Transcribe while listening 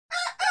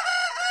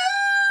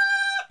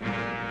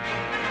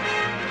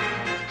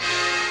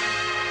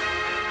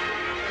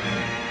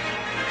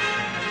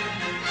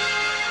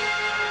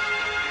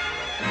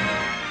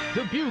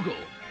Bugle,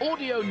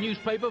 audio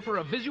newspaper for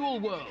a visual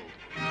world.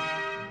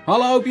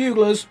 Hello,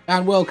 Buglers,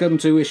 and welcome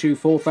to issue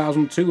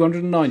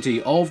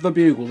 4290 of The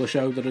Bugle, the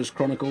show that has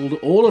chronicled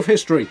all of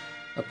history,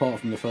 apart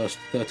from the first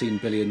 13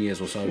 billion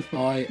years or so.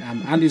 I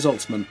am Andy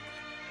Zaltzman,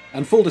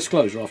 and full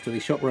disclosure, after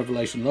the shock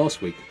revelation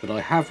last week, that I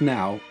have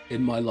now,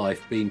 in my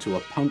life, been to a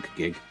punk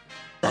gig.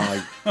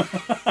 I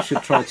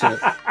should try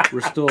to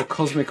restore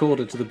cosmic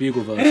order to the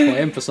Bugleverse by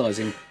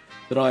emphasising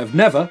that I have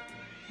never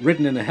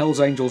ridden in a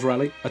Hells Angels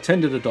rally,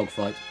 attended a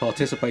dogfight,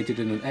 participated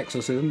in an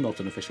exorcism, not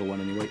an official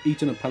one anyway,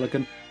 eaten a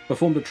pelican,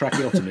 performed a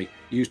tracheotomy,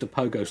 used a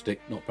pogo stick,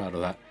 not proud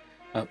of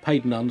that,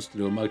 paid nuns to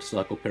do a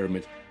motorcycle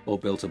pyramid, or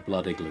built a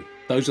blood igloo.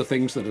 Those are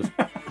things that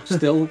are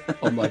still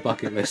on my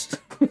bucket list,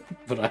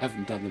 but I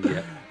haven't done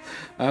them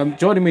yet.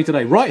 Joining me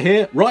today, right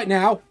here, right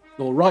now,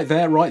 or right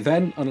there, right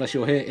then, unless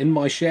you're here in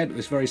my shed at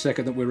this very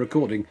second that we're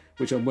recording,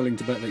 which I'm willing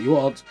to bet that you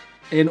aren't,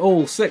 in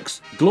all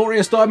 6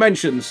 glorious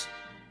dimensions,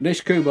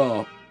 Nish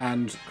Kumar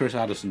and Chris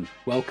Addison.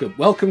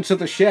 Welcome to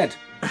the shed.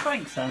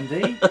 Thanks,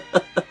 Andy.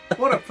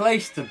 What a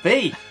place to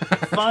be.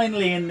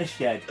 Finally in the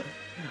shed.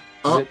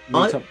 Does it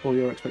meet up all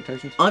your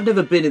expectations? I've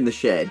never been in the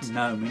shed.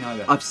 No, me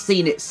neither. I've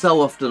seen it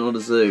so often on a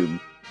Zoom,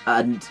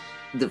 and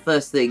the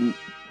first thing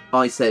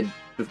I said,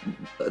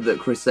 that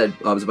Chris said,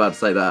 I was about to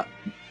say that,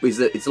 is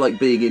that it's like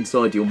being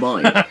inside your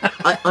mind.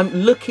 I'm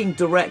looking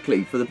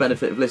directly, for the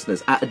benefit of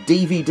listeners, at a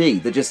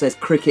DVD that just says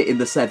cricket in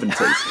the 70s.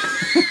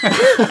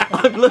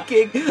 I'm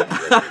looking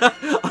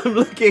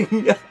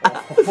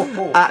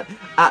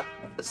at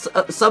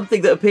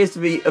something that appears to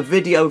be a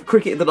video of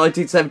cricket in the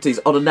 1970s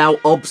on a now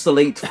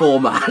obsolete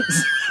format.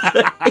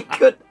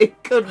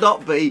 It could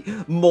not be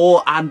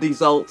more Andy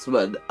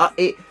Zaltzman.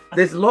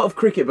 There's a lot of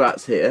cricket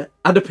bats here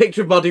and a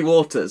picture of Muddy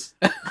Waters.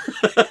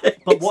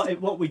 But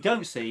what we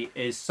don't see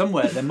is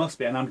somewhere there must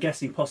be, and I'm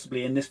guessing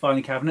possibly in this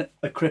filing cabinet,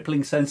 a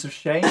crippling sense of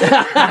shame.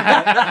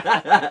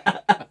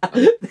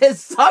 There's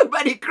so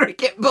many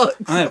cricket books.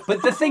 I know,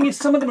 but the thing is,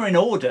 some of them are in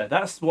order.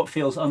 That's what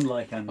feels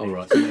unlike Andy. Oh,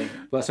 right. To me.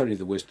 Well, that's only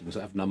the wisdoms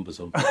that have numbers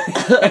on.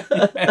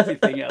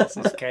 Everything else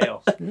is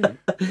chaos.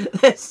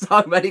 There's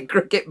so many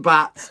cricket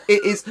bats.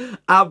 It is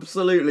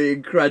absolutely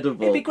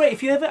incredible. It'd be great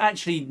if you ever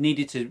actually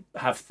needed to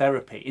have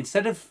therapy.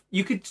 Instead of,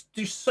 you could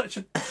do such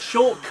a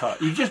shortcut.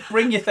 You just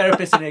bring your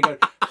therapist in here and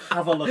go,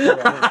 have a look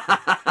around.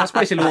 That's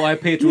basically what I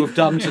appear to have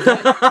done today.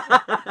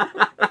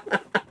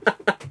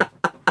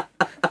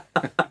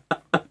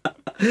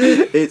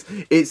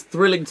 It's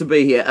thrilling to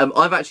be here.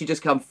 I've actually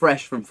just come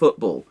fresh from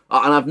football,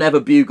 and I've never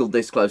bugled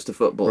this close to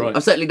football. Right.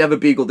 I've certainly never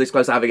bugled this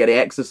close to having any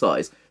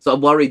exercise. So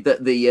I'm worried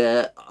that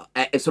the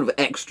sort of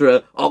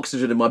extra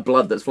oxygen in my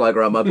blood that's flying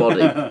around my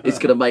body is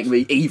going to make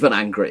me even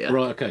angrier.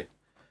 Right, okay.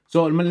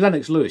 So, I mean,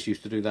 Lennox Lewis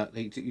used to do that.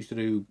 He used to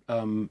do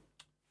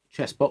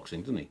chess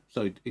boxing, didn't he?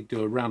 So he'd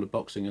do a round of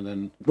boxing and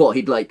then... What,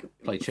 he'd like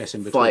play chess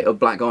in between? Fight a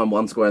black guy on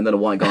one square and then a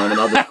white guy on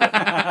another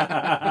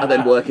square, and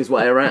then work his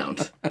way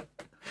around.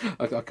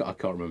 I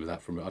can't remember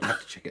that from... I'd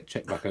have to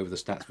check back over the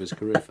stats of his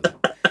career for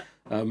that.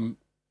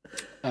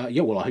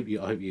 Yeah, well, I hope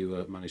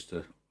you managed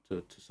to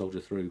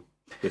soldier through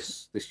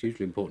this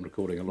hugely important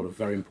recording. A lot of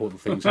very important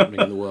things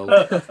happening in the world.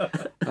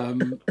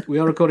 We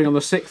are recording on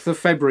the 6th of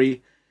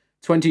February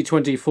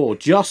 2024,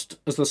 just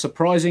as the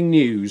surprising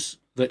news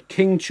that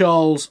King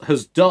Charles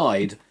has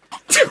died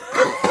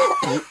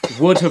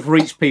would have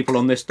reached people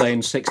on this day in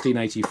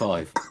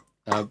 1685.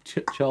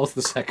 Charles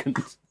II,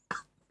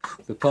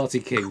 the party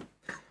king,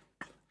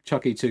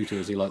 Chucky Tutu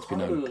as he likes to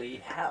be known, Holy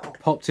hell.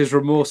 popped his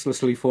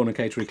remorselessly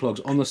fornicatory clogs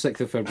on the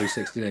 6th of February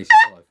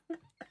 1685.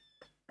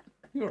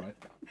 You're all right.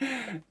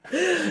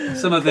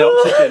 Some of the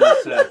oxygen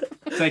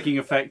is taking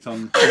effect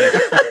on...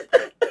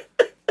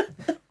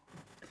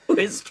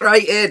 We're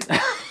straight in.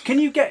 Can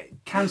you get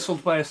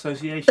cancelled by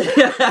association? Is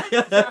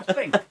that a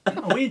thing?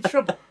 Are we in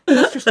trouble?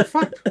 That's just a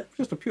fact,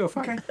 just a pure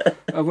fact.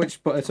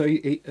 Okay. So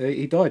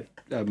he died,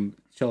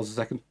 Charles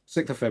II,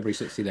 6th of February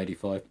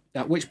 1685,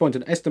 at which point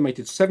an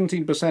estimated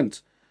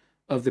 17%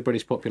 of the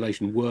British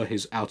population were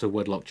his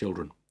out-of-wedlock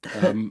children.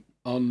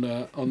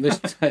 On this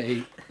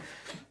day,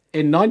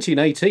 in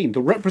 1918,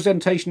 the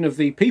Representation of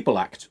the People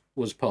Act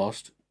was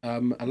passed,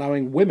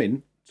 allowing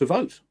women to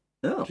vote.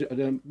 Oh.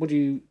 What do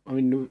you... I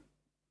mean...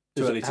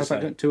 Too early to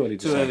say. Too early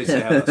to Too say. early to say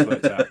how that's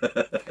worked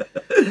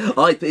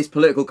out. His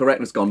political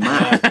correctness gone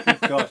mad.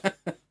 God.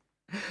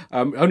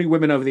 Only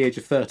women over the age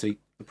of 30,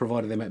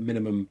 provided they met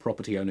minimum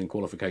property owning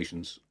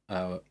qualifications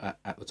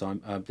at the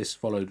time. This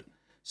followed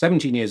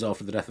 17 years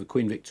after the death of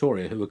Queen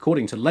Victoria, who,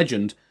 according to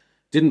legend,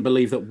 didn't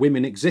believe that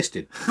women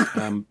existed.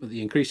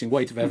 The increasing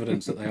weight of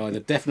evidence that they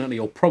either definitely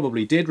or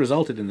probably did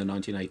resulted in the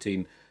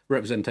 1918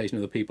 Representation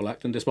of the People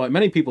Act, and despite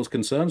many people's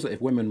concerns that if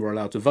women were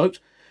allowed to vote,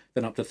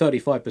 then up to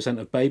 35%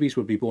 of babies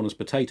would be born as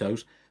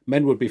potatoes,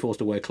 men would be forced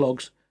to wear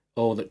clogs,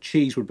 or that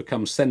cheese would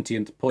become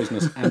sentient,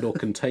 poisonous and or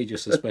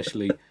contagious,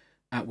 especially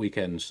at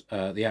weekends.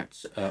 The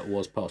Act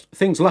was passed.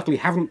 Things luckily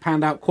haven't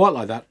panned out quite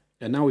like that,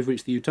 and now we've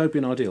reached the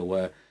utopian ideal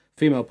where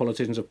female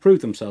politicians have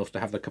proved themselves to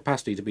have the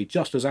capacity to be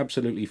just as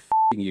absolutely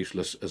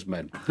useless as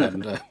men.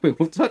 And we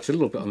will touch a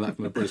little bit on that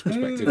from a British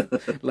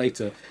perspective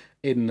later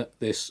in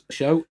this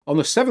show. On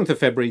the 7th of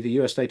February, the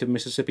US state of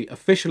Mississippi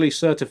officially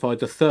certified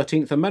the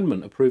 13th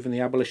Amendment approving the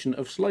abolition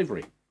of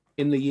slavery.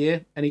 In the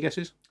year, any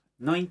guesses?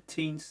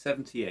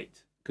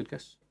 1978. Good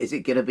guess. Is it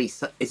going to be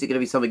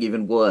something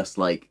even worse,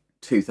 like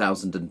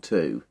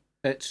 2002?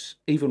 It's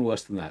even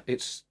worse than that.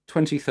 It's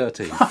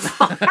 2013.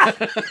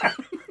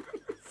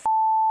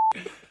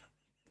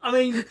 I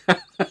mean,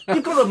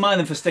 you've got to admire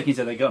them for sticking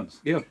to their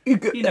guns. Yeah.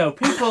 You know,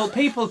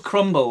 people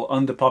crumble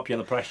under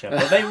popular pressure,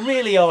 but they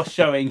really are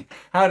showing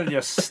how to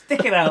just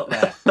stick it out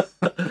there.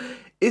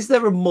 Is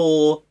there a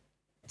more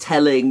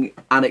telling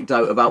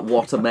anecdote about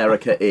what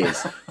America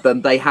is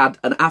than they had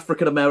an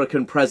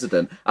African-American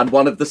president and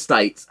one of the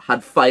states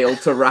had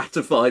failed to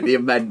ratify the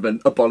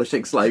amendment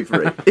abolishing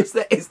slavery? Is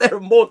there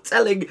a more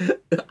telling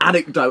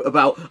anecdote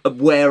about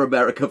where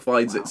America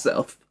finds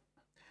itself?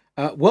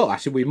 Well,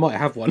 actually, we might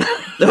have one.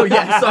 Oh,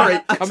 yeah, sorry.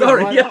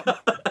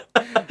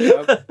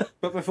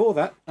 But before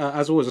that,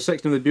 as always, a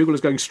section of the Bugle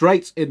is going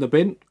straight in the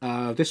bin.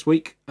 This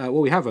week,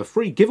 we have a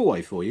free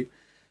giveaway for you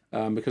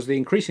because the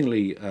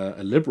increasingly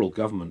liberal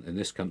government in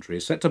this country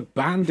is set to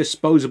ban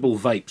disposable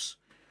vapes,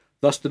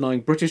 thus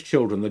denying British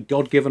children the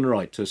God-given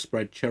right to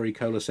spread cherry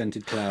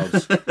cola-scented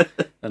clouds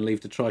and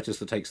leave detritus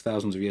that takes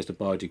thousands of years to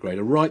biodegrade,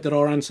 a right that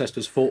our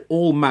ancestors fought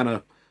all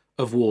manner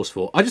of wars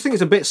for. I just think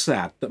it's a bit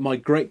sad that my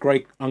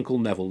great-great-uncle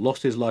Neville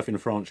lost his life in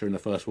France during the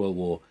First World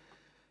War,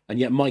 and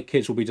yet my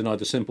kids will be denied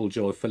the simple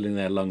joy of filling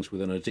their lungs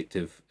with an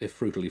addictive, if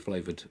frutily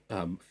flavoured,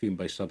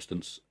 fume-based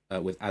substance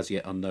with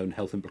as-yet unknown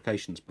health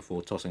implications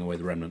before tossing away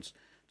the remnants,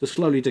 to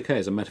slowly decay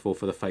as a metaphor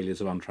for the failures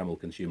of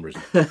untrammeled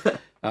consumerism.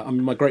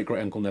 My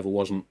great-great-uncle Neville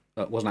wasn't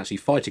actually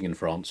fighting in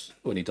France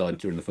when he died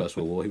during the First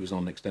World War. He was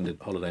on an extended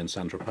holiday in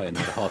Saint-Tropez and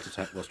had a heart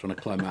attack whilst trying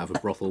to climb out of a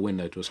brothel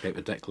window to escape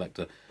a debt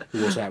collector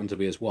who also happened to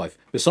be his wife.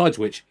 Besides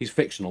which, he's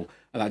fictional,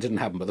 and that didn't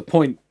happen. But the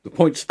point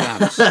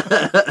stands.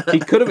 He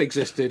could have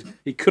existed.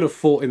 He could have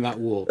fought in that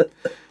war.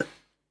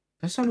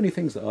 There's so many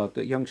things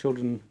that young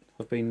children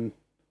have been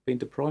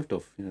deprived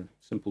of,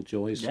 simple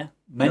joys. Yeah,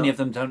 many of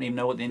them don't even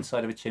know what the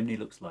inside of a chimney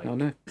looks like. Oh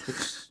no,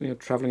 it's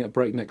travelling at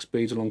breakneck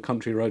speeds along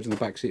country roads in the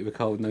backseat of a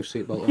car with no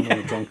seatbelt on,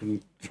 and a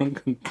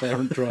drunken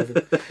parent driving.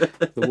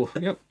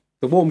 The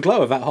warm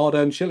glow of that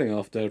hard-earned shilling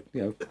after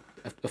a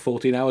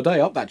 14-hour day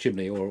up that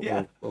chimney, or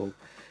the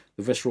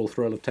visceral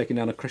thrill of taking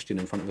down a Christian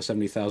in front of a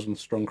 70,000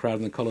 strong crowd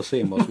in the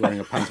Colosseum whilst wearing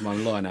a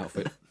pantomime lion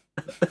outfit.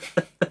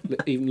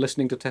 Even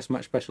listening to Test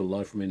Match Special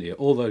live from India,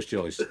 all those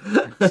joys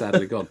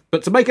sadly gone.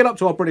 But to make it up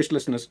to our British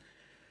listeners,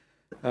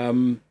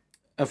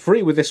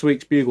 free with this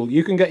week's Bugle,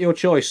 you can get your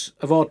choice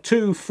of our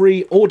 2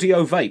 free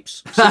audio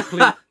vapes.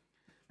 Simply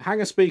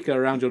hang a speaker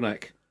around your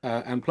neck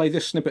and play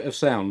this snippet of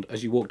sound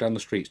as you walk down the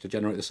streets to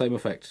generate the same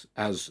effect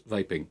as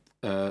vaping.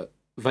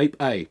 Vape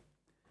A,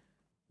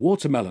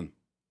 watermelon,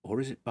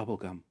 or is it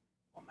bubblegum,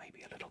 or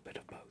maybe a little bit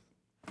of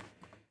both.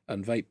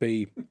 And vape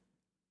B,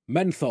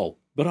 menthol.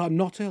 But I'm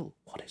not ill.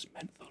 What is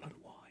menthol and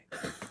why?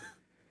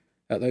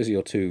 Those are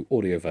your 2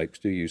 audio vapes.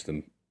 Do use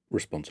them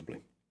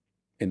responsibly.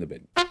 In the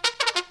bin.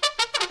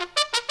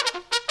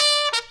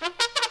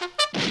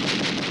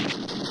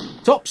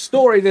 Top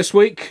story this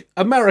week.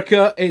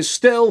 America is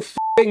still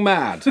f***ing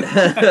mad.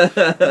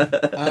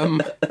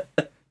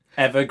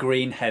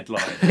 Evergreen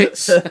headline.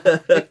 It's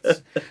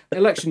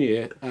election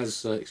year,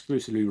 as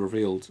exclusively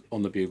revealed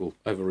on the Bugle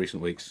over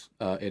recent weeks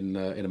in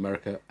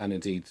America and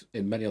indeed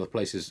in many other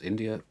places,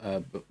 India,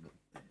 but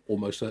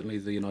almost certainly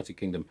the United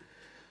Kingdom.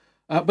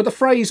 But the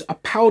phrase "a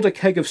powder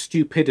keg of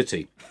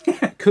stupidity"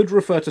 could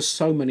refer to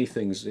so many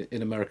things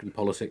in American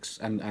politics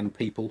and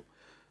people.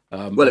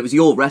 Well, it was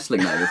your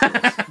wrestling name, of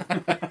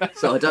course.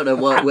 So I don't know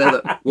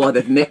why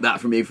they've nicked that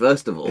from you,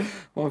 first of all.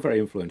 Well, I'm very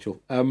influential.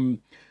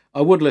 I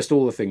would list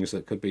all the things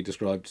that could be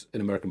described in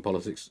American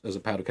politics as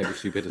a powder keg of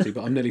stupidity,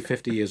 but I'm nearly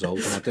 50 years old,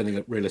 and I don't think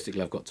that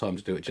realistically I've got time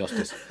to do it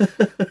justice.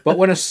 But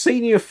when a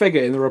senior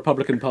figure in the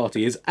Republican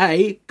Party is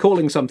A,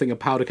 calling something a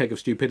powder keg of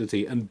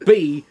stupidity, and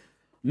B,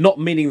 not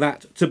meaning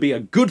that to be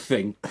a good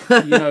thing,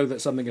 you know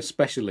that something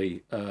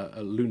especially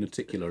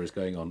lunaticular is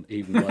going on,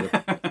 even by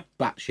the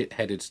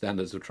batshit-headed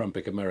standards of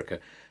Trumpic America.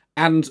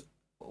 And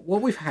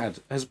what we've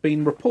had has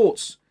been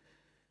reports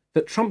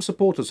that Trump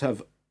supporters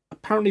have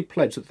apparently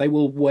pledged that they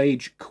will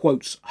wage,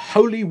 quotes,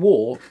 holy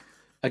war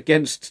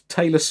against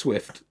Taylor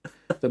Swift,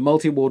 the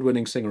multi-award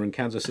winning singer and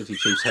Kansas City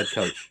Chiefs head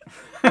coach.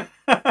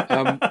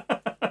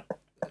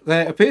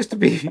 There appears to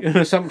be an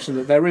assumption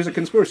that there is a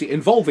conspiracy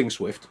involving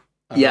Swift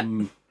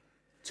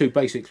to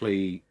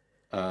basically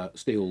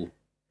steal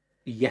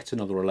yet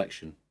another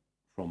election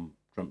from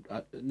Trump.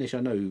 Nish, I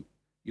know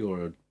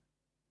you're a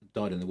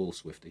dyed-in-the-wool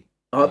Swiftie.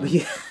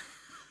 Yeah.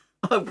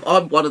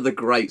 I'm one of the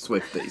great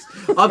Swifties.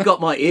 I've got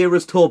my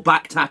Eras Tour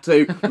back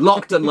tattoo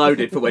locked and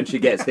loaded for when she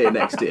gets here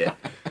next year.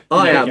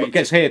 I am. It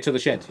gets here to the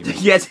shed. You mean?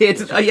 Yes,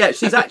 yeah,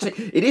 she's actually.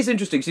 It is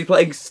interesting. She's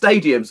playing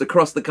stadiums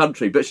across the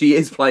country, but she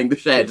is playing the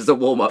Shed as a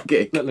warm-up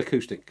gig. Little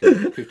acoustic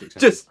sound.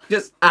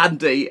 Just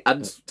Andy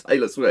and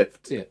Taylor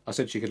Swift. Yeah, I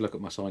said she could look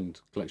at my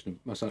collection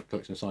of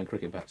signed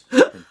cricket bats.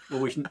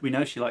 Well, we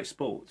know she likes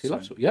sports. She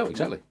loves it. Yeah,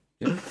 exactly.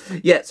 Yeah.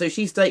 Yeah, so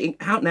she's dating.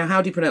 How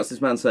do you pronounce this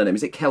man's surname?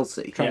 Is it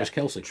Kelsey? Travis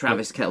Kelce.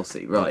 Travis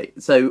Kelsey, right?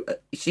 So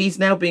she's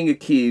now being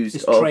accused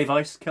Is of.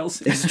 Travis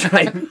Kelsey?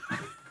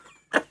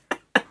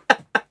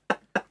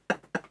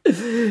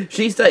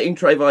 She's dating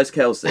Travis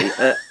Kelsey.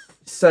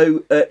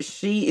 So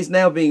she is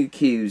now being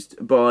accused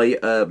by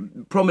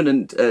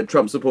prominent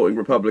Trump-supporting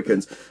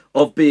Republicans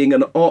of being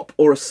an op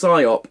or a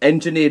psyop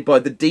engineered by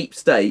the deep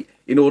state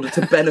in order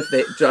to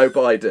benefit Joe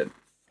Biden.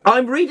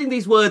 I'm reading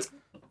these words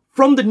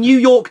from the New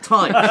York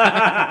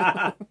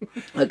Times.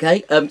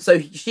 Okay, so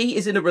she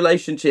is in a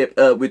relationship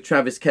with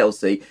Travis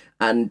Kelsey,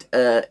 and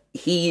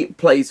he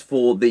plays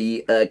for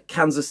the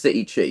Kansas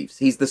City Chiefs.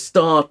 He's the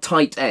star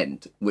tight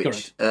end,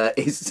 which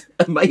is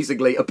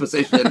amazingly a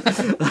position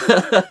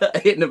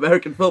in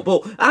American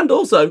football and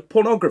also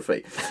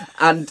pornography.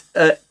 And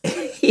so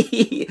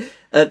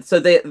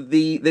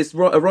there's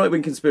a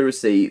right-wing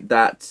conspiracy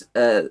that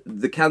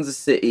the Kansas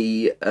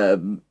City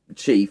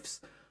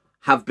Chiefs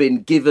have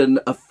been given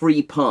a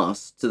free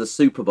pass to the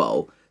Super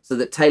Bowl so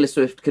that Taylor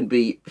Swift can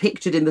be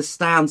pictured in the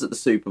stands at the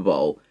Super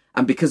Bowl,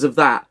 and because of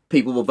that,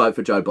 people will vote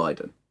for Joe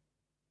Biden.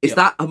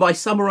 Am I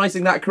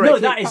summarising that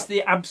correctly? No, that is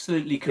the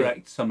absolutely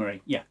correct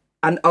summary. Yeah.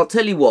 And I'll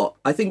tell you what,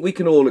 I think we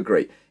can all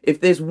agree. If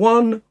there's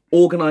one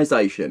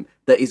organisation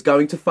that is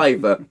going to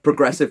favour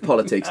progressive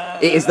politics,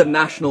 it is the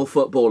National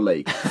Football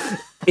League.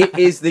 It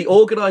is the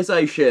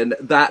organisation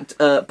that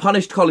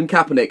punished Colin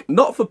Kaepernick,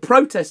 not for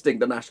protesting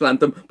the national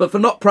anthem, but for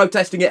not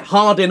protesting it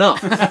hard enough.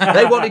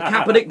 They wanted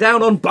Kaepernick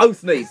down on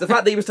both knees. The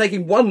fact that he was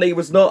taking one knee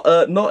was not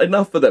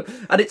enough for them.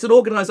 And it's an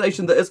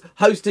organisation that has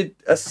hosted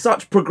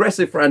such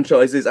progressive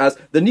franchises as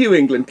the New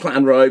England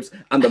Clan Robes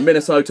and the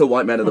Minnesota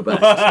White Men Are the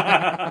Best.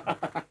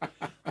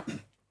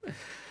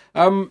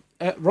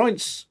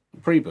 Reince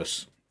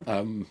Priebus.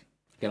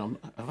 Again,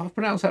 have I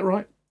pronounced that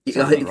right?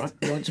 Yeah, right?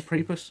 Reince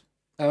Priebus.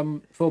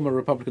 Former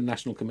Republican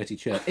National Committee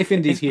chair, if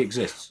indeed he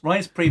exists.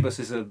 Reince Priebus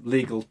is a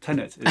legal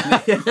tenet,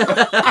 isn't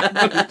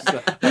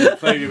it?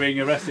 So you're being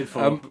arrested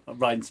for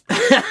Reince.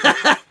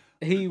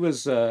 He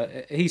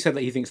said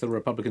that he thinks the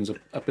Republicans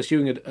are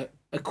pursuing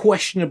a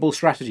questionable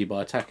strategy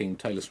by attacking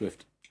Taylor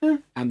Swift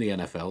and the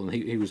NFL, and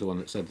he was the one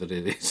that said that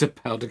it is a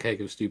powder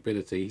keg of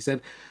stupidity. He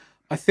said,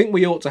 I think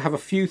we ought to have a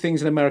few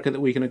things in America that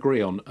we can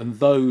agree on, and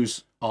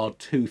those are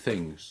two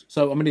things.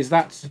 So,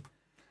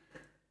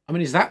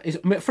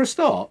 for a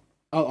start,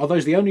 are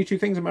those the only two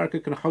things America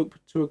can hope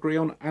to agree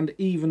on? And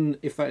even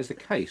if that is the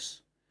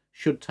case,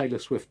 should Taylor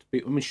Swift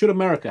be... should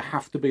America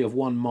have to be of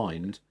one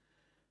mind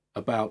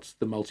about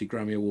the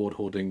multi-Grammy Award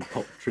hoarding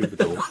pop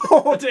troubadour?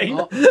 Hoarding?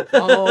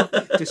 Are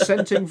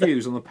dissenting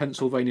views on the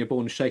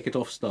Pennsylvania-born Shake It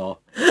Off star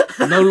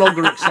no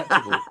longer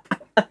acceptable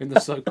in the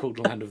so-called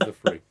land of the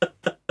free?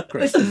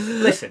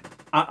 Listen,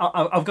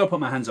 I've got to put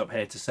my hands up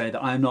here to say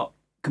that I am not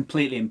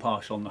completely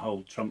impartial on the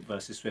whole Trump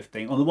versus Swift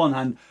thing. On the one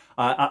hand,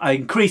 I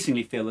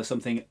increasingly feel there's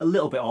something a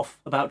little bit off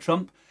about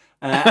Trump.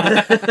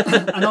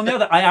 And on the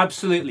other,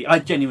 I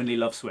genuinely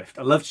love Swift.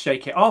 I loved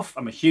Shake It Off.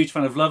 I'm a huge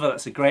fan of Lover.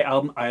 That's a great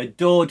album. I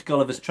adored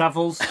Gulliver's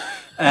Travels.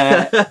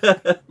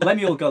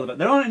 Lemuel Gulliver.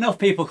 There aren't enough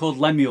people called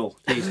Lemuel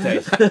these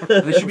days.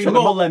 There should be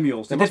more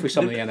Lemuels. There must be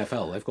some in the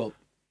NFL. They've got...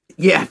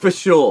 Yeah, for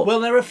sure.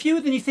 Well, there are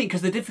fewer than you think,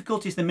 because the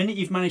difficulty is the minute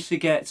you've managed to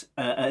get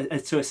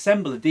to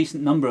assemble a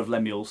decent number of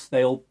Lemuels,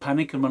 they all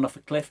panic and run off a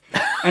cliff.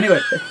 Anyway,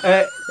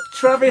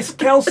 Travis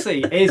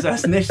Kelsey is,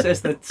 as Nish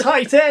says, the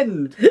tight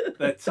end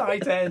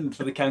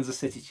for the Kansas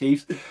City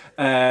Chiefs.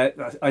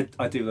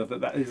 I do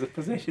love that is a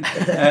position.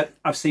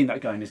 I've seen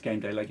that guy in his game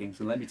day leggings,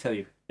 and let me tell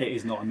you, it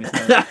is not a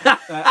misnomer.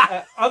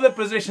 Other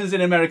positions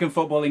in American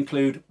football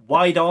include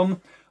wide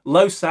on,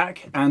 low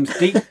sack and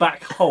deep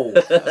back hole,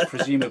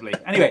 presumably.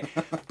 Anyway,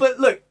 but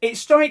look, it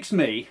strikes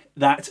me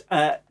that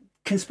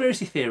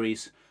conspiracy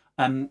theories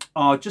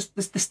are just...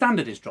 The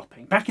standard is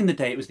dropping. Back in the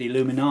day, it was the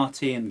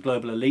Illuminati and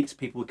global elites.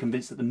 People were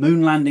convinced that the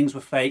moon landings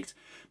were faked.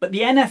 But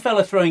the NFL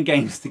are throwing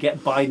games to get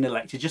Biden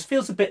elected. Just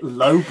feels a bit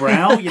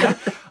lowbrow, you know?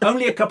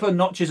 Only a couple of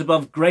notches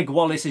above Greg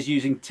Wallace is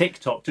using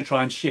TikTok to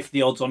try and shift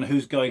the odds on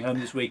who's going home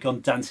this week on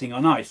Dancing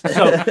on Ice.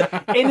 So,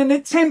 in an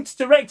attempt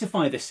to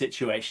rectify this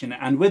situation,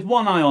 and with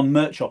one eye on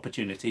merch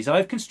opportunities,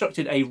 I've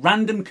constructed a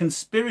random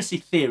conspiracy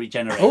theory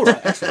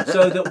generator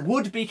so that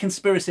would-be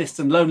conspiracists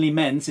and lonely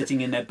men sitting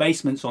in their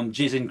basements on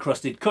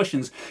jizz-encrusted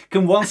cushions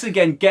can once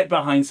again get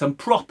behind some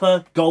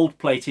proper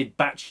gold-plated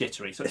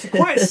batshittery. So it's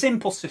quite a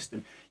simple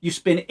system. You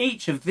spin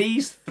each of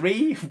these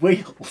three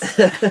wheels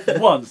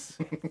once.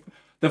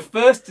 The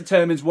first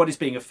determines what is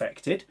being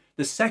affected,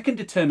 the second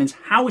determines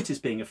how it is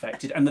being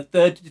affected, and the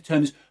third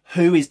determines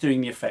who is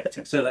doing the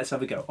affecting. So let's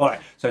have a go. All right,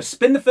 so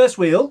spin the first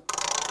wheel.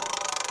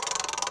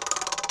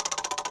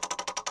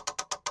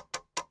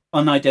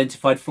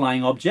 Unidentified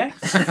flying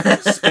objects.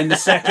 Spin the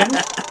second.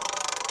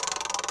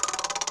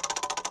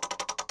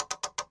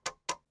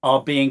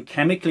 are being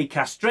chemically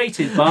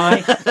castrated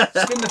by,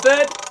 spin the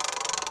third,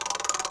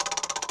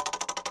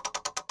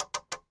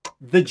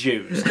 the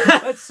Jews.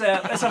 Let's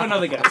have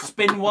another go.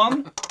 Spin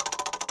 1,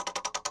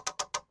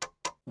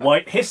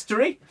 white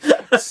history.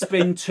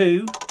 Spin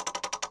 2,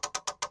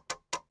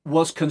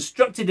 was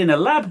constructed in a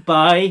lab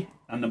by,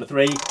 and number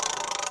 3,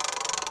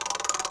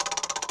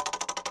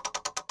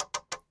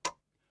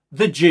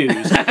 the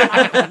Jews.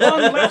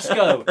 One last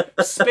go.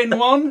 Spin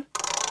 1,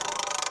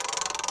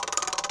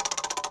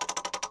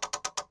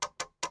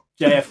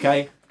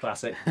 JFK,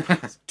 classic.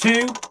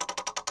 2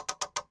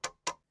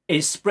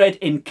 is spread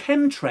in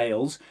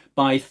chemtrails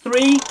by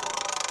 3,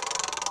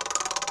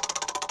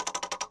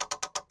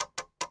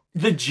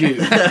 the Jew.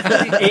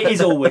 It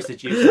is always the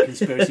Jews in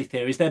conspiracy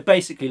theories. They're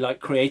basically like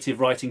creative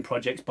writing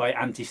projects by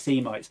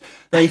anti-Semites.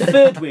 The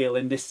third wheel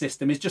in this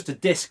system is just a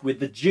disc with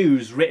the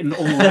Jews written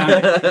all around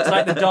it. It's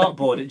like the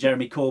dartboard at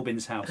Jeremy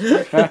Corbyn's house.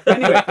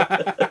 Anyway,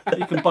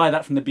 you can buy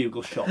that from the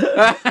Bugle shop.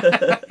 Well,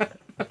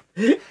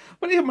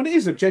 yeah, I mean, it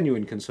is a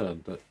genuine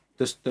concern that,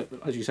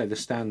 as you say, the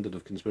standard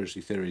of conspiracy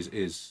theories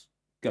is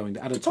going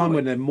at a time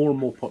when they're more and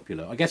more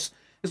popular. I guess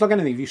it's like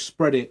anything. If you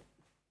spread it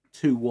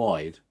too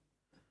wide,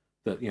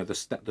 that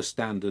the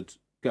standard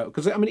go,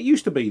 because I mean it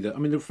used to be that, I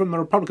mean, from the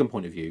Republican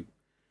point of view,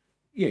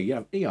 you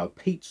have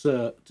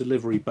pizza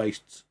delivery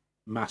based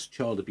mass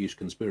child abuse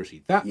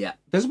conspiracy.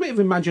 There's a bit of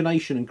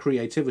imagination and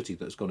creativity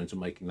that's gone into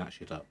making that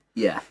shit up.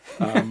 Yeah,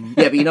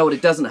 but you know what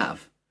it doesn't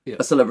have? Yeah.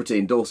 A celebrity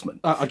endorsement.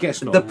 I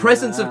guess not. The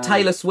presence of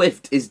Taylor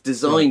Swift is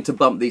designed to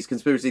bump these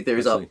conspiracy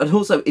theories up. And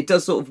also, it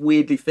does sort of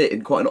weirdly fit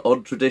in quite an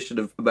odd tradition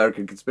of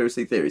American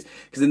conspiracy theories.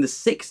 Because in the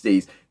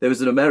 60s, there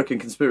was an American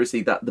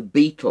conspiracy that the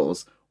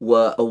Beatles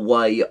were a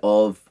way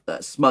of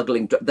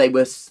smuggling... They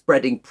were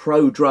spreading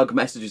pro-drug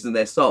messages in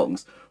their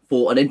songs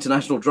for an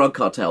international drug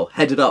cartel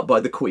headed up by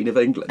the Queen of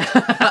England.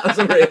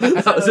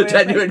 That was a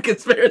genuine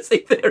conspiracy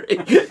theory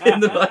in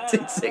the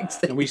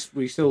 1960s. And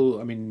we still,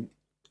 I mean,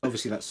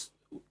 obviously that's...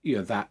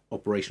 that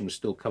operation was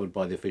still covered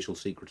by the Official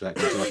Secrets Act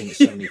until I think it's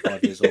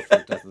 75 years after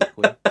the death of the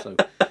Queen. So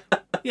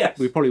yes,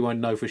 we probably won't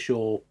know for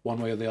sure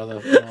one way or the other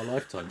in our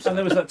lifetime. So. And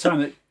there was that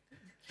time that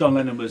John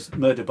Lennon was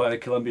murdered by the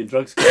Colombian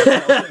drugs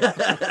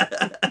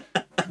cartel.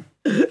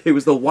 It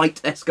was the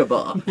White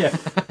Escobar. Yeah.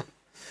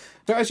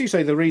 So as you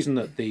say, the reason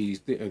that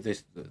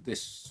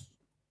this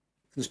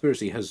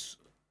conspiracy has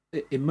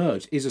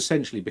emerged is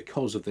essentially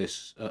because of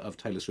this of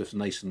Taylor Swift's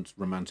nascent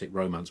romantic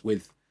romance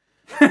with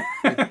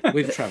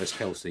Travis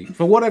Kelce.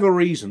 For whatever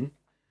reason,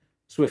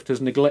 Swift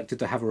has neglected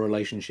to have a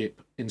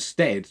relationship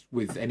instead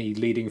with any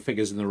leading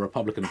figures in the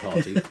Republican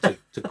Party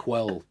to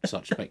quell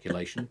such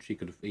speculation. She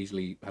could have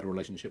easily had a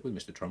relationship with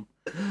Mr. Trump,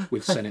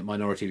 with Senate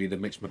Minority Leader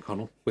Mitch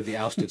McConnell, with the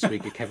ousted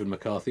Speaker Kevin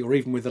McCarthy, or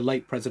even with the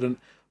late President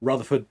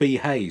Rutherford B.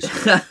 Hayes,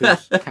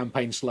 whose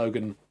campaign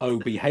slogan, "Oh,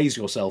 behave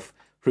yourself,"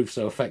 proved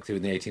so effective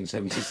in the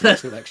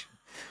 1876 election.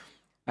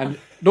 And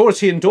nor has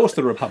she endorsed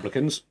the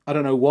Republicans. I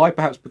don't know why.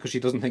 Perhaps because she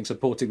doesn't think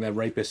supporting their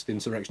rapist,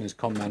 insurrectionist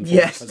conman for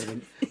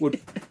president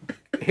would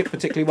hit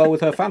particularly well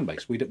with her fan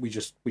base. We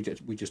just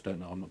don't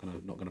know. I'm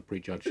not gonna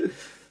prejudge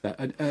that.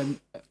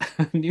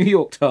 A New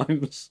York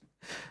Times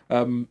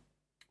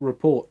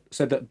report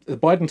said that the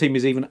Biden team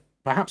is even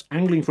perhaps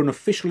angling for an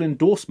official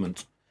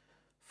endorsement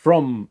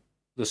from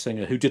the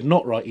singer, who did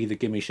not write either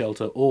 "Gimme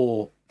Shelter"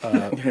 or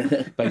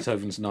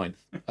Beethoven's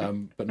Ninth,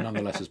 but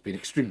nonetheless has been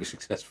extremely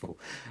successful.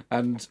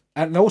 And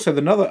also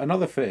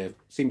another fear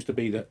seems to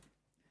be that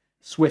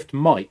Swift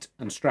might,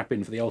 and strap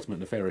in for the ultimate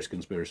nefarious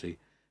conspiracy,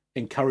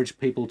 encourage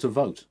people to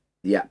vote.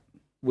 Yeah.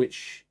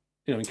 Which,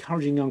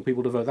 encouraging young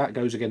people to vote, that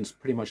goes against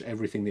pretty much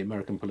everything the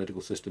American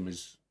political system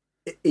is.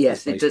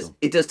 Yes, it does.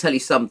 It does tell you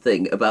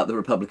something about the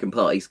Republican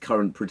Party's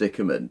current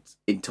predicament,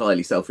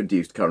 entirely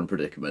self-induced current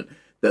predicament.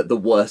 That the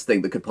worst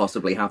thing that could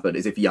possibly happen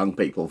is if young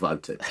people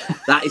voted.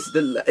 That is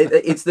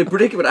it's the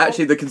predicament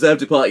actually the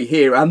Conservative Party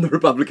here and the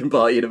Republican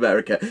Party in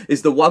America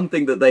is the one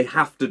thing that they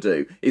have to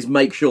do is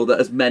make sure that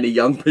as many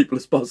young people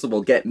as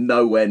possible get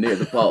nowhere near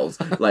the polls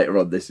later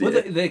on this year.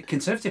 Well, the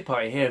Conservative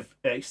Party here have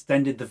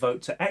extended the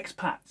vote to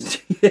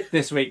expats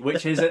this week,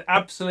 which is an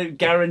absolute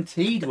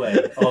guaranteed way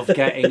of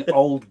getting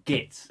old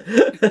gits.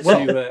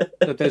 Well,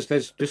 there's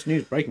this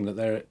news breaking that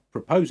they're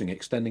proposing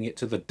extending it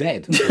to the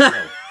dead as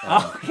well.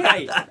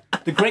 Okay.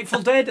 The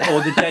Grateful Dead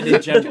or the dead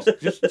in general?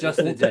 Just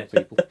the dead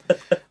people,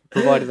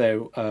 provided they're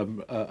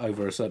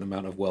over a certain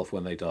amount of wealth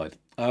when they died.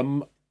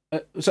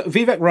 So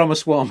Vivek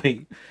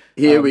Ramaswamy,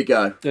 here we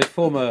go. The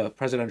former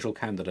presidential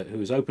candidate who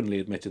has openly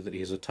admitted that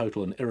he is a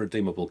total and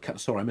irredeemable.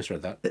 Sorry, I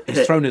misread that.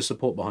 He's thrown his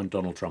support behind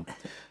Donald Trump.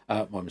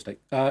 My mistake.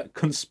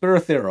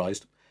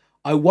 Conspiratheorized.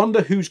 I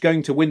wonder who's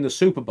going to win the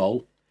Super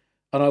Bowl.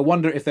 And I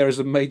wonder if there is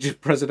a major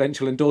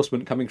presidential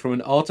endorsement coming from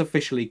an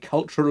artificially,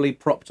 culturally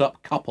propped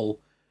up couple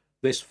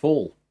this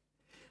fall.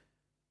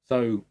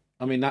 So,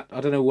 I mean, I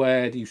don't know,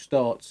 where do you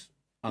start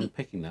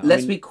unpicking that?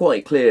 Let's be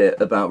quite clear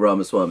about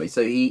Ramaswamy.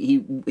 So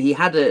he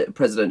had a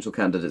presidential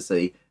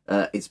candidacy.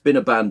 It's been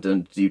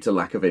abandoned due to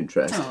lack of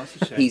interest. Oh,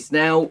 that's a shame. He's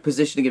now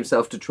positioning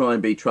himself to try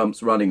and be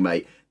Trump's running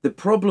mate. The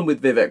problem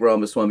with Vivek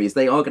Ramaswamy is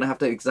they are going to have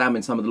to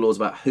examine some of the laws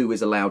about who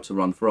is allowed to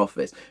run for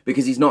office,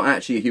 because he's not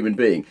actually a human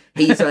being.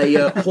 He's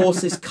a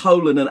horse's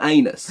colon and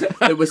anus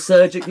that was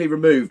surgically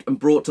removed and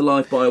brought to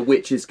life by a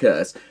witch's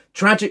curse.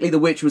 Tragically, the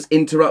witch was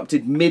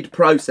interrupted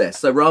mid-process,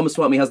 so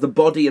Ramaswamy has the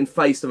body and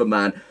face of a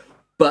man,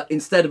 but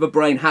instead of a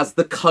brain has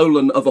the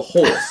colon of a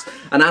horse,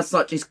 and as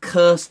such is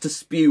cursed to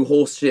spew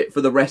horse shit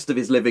for the rest of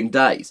his living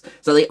days.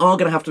 So they are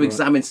going to have to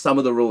examine some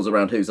of the rules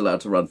around who's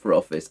allowed to run for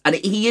office. And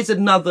he is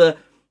another...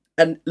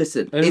 And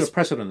listen... There's a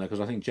precedent there, because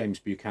I think James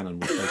Buchanan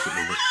was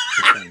basically the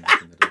same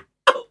back in the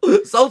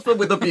day. Salzburg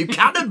with a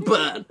Buchanan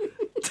burn!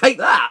 Take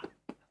that!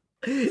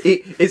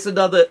 It's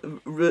another...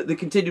 The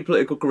continued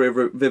political career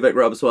of Vivek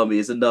Ramaswamy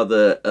is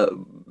another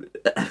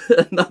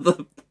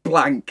another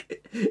plank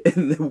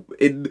in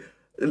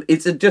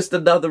it's just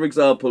another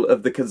example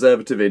of the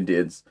conservative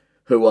Indians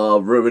who are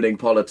ruining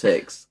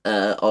politics.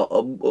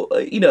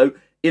 You know,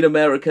 in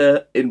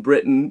America, in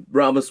Britain,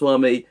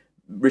 Ramaswamy,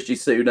 Rishi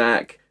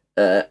Sunak.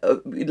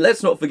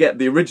 Let's not forget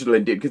the original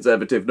Indian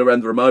conservative,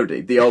 Narendra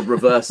Modi, the old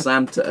reverse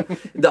Santa.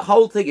 The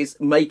whole thing is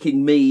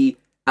making me,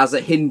 as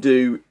a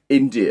Hindu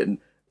Indian,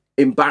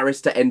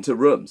 embarrassed to enter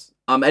rooms.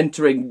 I'm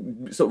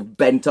entering sort of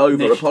bent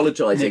over,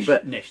 apologising.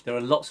 But Nish, there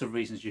are lots of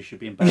reasons you should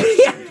be embarrassed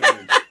to enter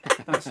rooms.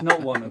 That's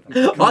not one of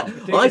them. Come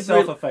on, do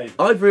yourself a favour.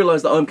 I've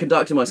realised that I'm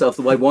conducting myself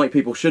the way white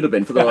people should have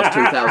been for the last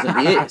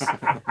 2,000 years.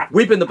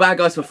 We've been the bad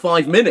guys for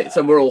 5 minutes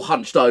and we're all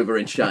hunched over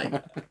in shame.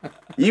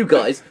 You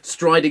guys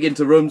striding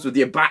into rooms with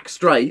your back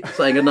straight,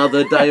 saying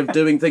another day of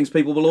doing things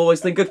people will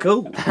always think are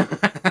cool.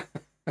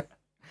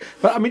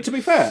 But, I mean, to be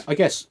fair, I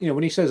guess, you know,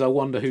 when he says, I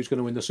wonder who's going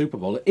to win the Super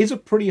Bowl, it is a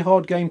pretty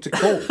hard game to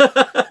call.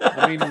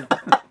 I mean,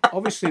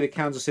 obviously the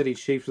Kansas City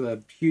Chiefs with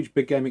a huge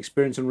big game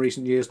experience in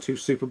recent years, 2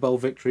 Super Bowl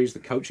victories, the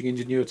coaching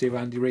ingenuity of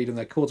Andy Reid and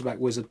their quarterback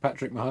wizard,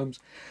 Patrick Mahomes.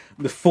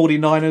 The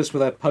 49ers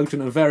with their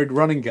potent and varied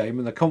running game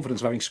and the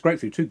confidence of having scraped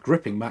through 2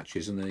 gripping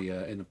matches in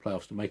the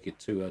playoffs to make it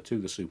to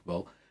the Super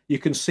Bowl. You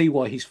can see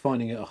why he's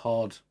finding it a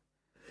hard...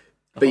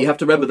 But you have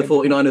to remember the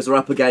 49ers are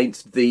up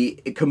against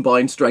the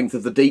combined strength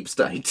of the deep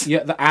state.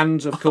 Yeah,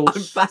 and of course...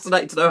 I'm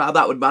fascinated to know how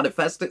that would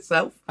manifest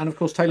itself. And of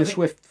course Taylor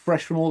Swift,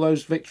 fresh from all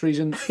those victories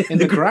in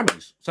the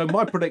Grammys. So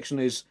my prediction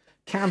is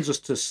Kansas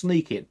to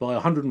sneak it by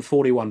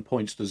 141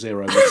 points to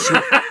 0.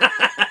 With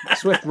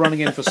Swift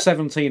running in for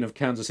 17 of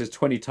Kansas's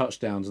 20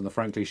 touchdowns and the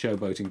frankly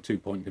showboating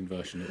 2-point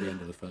conversion at the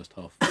end of the first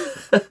half.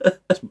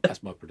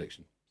 That's my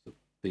prediction. So,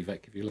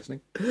 Vivek, if you're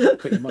listening,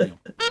 put your money on.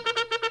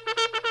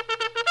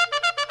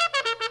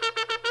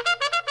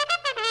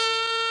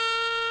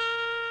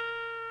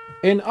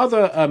 In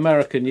other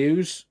American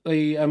news,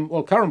 the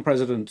current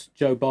President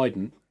Joe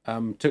Biden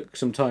took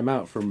some time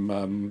out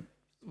from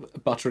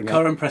buttering up.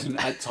 Current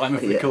president at time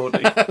of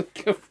recording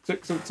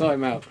Took some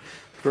time out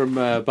from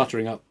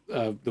buttering up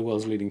the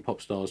world's leading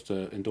pop stars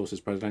to endorse his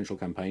presidential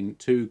campaign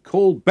to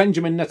call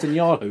Benjamin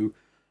Netanyahu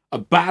a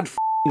bad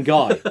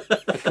guy,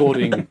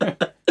 according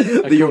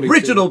the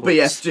original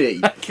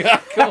BSG.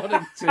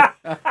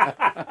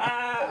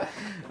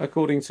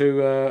 according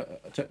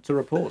to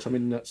reports. I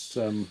mean, that's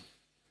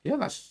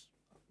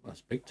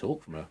big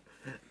talk from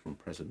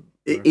president.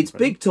 It's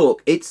big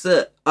talk. It's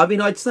I mean,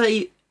 I'd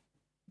say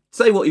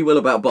what you will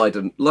about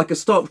Biden. Like a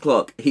stop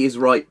clock, he is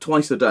right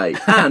twice a day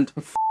and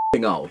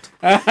f***ing old.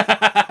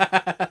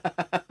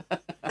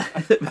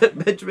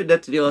 Benjamin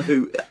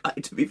Netanyahu,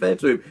 to be fair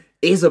to him,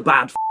 is a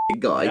bad f***ing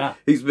guy. Yeah.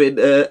 Who's been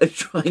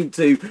trying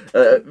to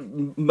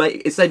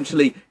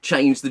essentially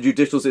change the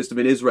judicial system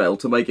in Israel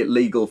to make it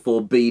legal for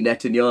B.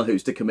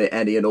 Netanyahus to commit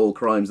any and all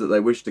crimes that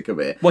they wish to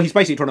commit. Well, he's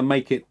basically trying to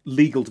make it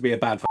legal to be a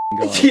bad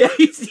guy.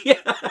 Yeah.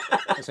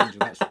 Essentially,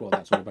 that's what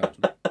that's all about,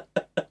 isn't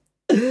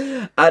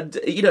it? And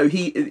you know,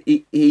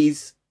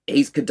 he's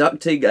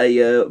conducting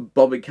a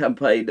bombing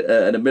campaign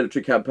and a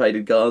military campaign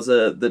in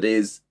Gaza that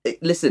is.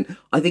 Listen,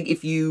 I think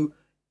if you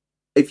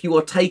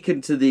are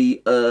taken to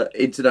the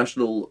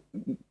International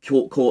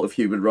Court of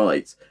Human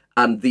Rights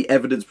and the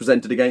evidence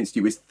presented against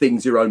you is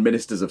things your own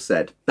ministers have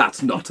said,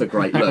 that's not a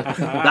great look.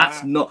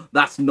 That's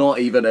not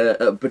even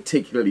a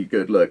particularly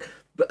good look.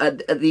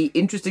 But the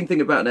interesting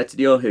thing about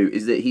Netanyahu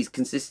is that he's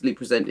consistently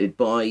presented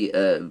by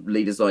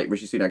leaders like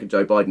Rishi Sunak and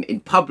Joe Biden, in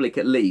public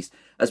at least,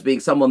 as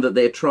being someone that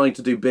they're trying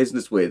to do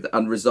business with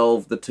and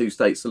resolve the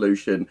 2-state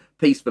solution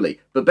peacefully.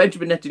 But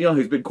Benjamin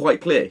Netanyahu's been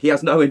quite clear. He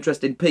has no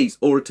interest in peace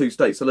or a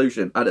 2-state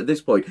solution. And at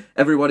this point,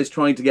 everyone is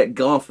trying to get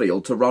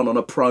Garfield to run on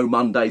a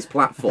pro-Mondays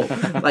platform.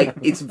 Like,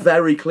 it's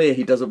very clear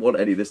he doesn't want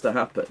any of this to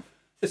happen.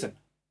 Listen,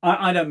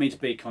 I don't mean to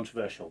be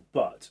controversial,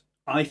 but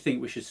I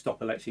think we should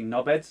stop electing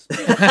knobheads.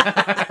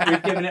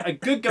 We've given it a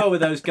good go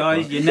with those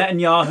guys, your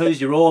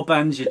Netanyahus, your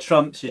Orbans, your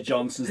Trumps, your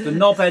Johnsons. The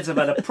knobheads have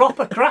had a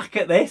proper crack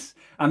at this,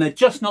 and they're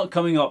just not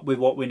coming up with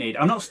what we need.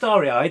 I'm not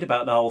starry-eyed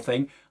about the whole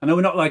thing. I know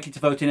we're not likely to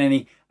vote in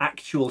any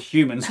actual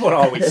humans. What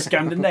are we,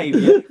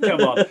 Scandinavia?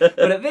 Come on.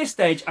 But at this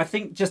stage, I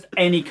think just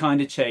any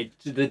kind of change.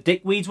 Do the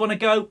dickweeds want to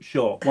go?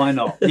 Sure, why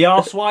not? The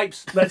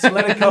arsewipes? Let's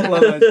let a couple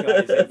of those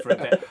guys in for a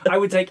bit. I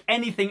would take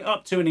anything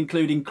up to and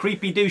including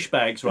creepy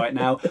douchebags right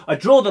now. I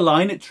draw the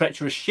line at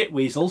treacherous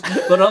shitweasels,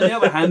 but on the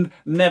other hand,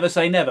 never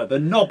say never. The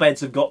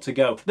knobheads have got to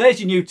go. There's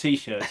your new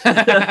T-shirt.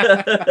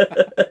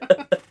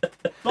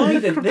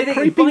 Biden,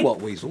 Creepy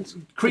what weasels?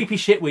 Creepy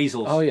shit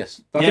weasels. Oh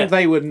yes, I think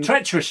they wouldn't.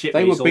 Treacherous shit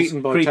They weasels. were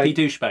beaten by creepy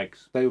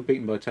douchebags. They were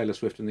beaten by Taylor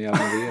Swift in the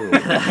album of the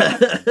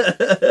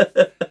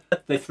year.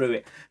 They threw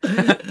it.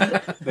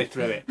 They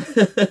threw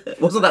it.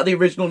 Wasn't that the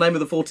original name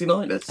of the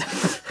 49ers?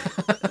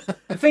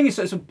 The thing is,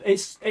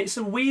 it's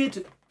a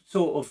weird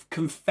sort of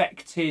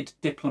confected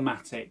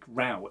diplomatic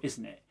row,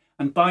 isn't it?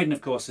 And Biden,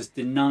 of course, has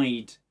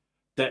denied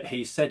that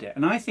he said it.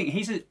 And I think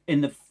he's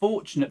in the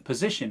fortunate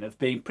position of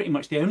being pretty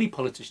much the only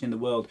politician in the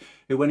world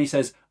who, when he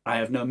says, I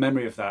have no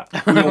memory of that,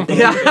 we all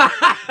believe it.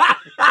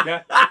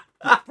 Yeah,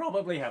 you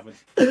probably haven't.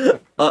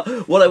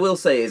 What I will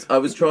say is I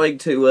was trying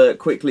to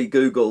quickly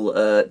Google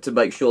to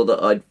make sure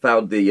that I'd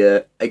found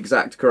the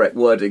exact correct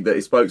wording that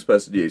his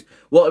spokesperson used.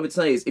 What I would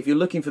say is if you're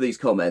looking for these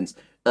comments,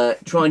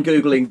 try and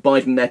Googling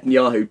Biden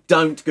Netanyahu.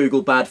 Don't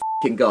Google bad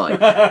f***ing guy,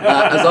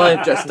 as I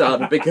have just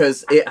done,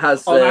 because it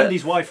has... On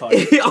Andy's Wi-Fi.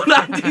 On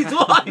Andy's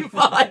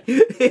Wi-Fi.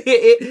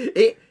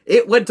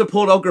 It went to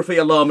pornography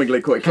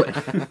alarmingly quickly.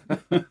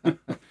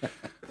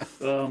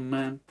 Oh,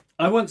 man.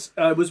 I was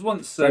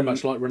once... Very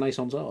much like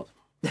Renaissance art.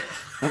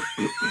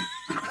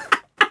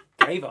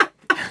 Gave up.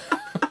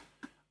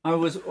 I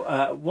was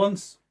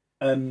once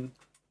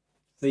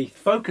the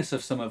focus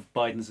of some of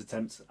Biden's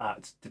attempts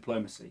at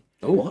diplomacy.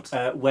 Oh, what?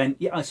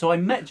 So I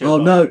met Joe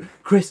Biden. No,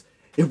 Chris,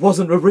 it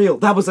wasn't a real.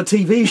 That was a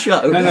TV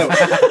show.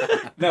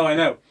 No, I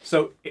know.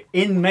 So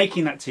in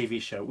making that TV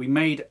show, we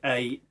made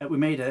a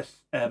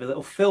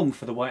little film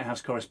for the White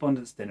House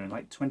Correspondents' Dinner in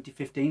like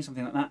 2015,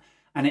 something like that,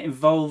 and it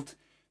involved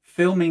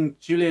filming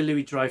Julia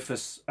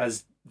Louis-Dreyfus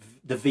as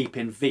the Veep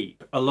in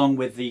Veep, along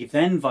with the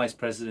then Vice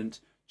President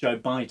Joe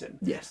Biden.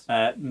 Yes.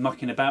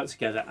 Mucking about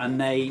together,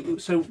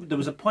 and so there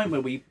was a point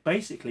where we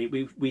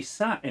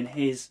sat in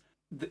his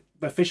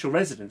official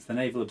residence, the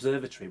Naval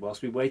Observatory,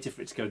 whilst we waited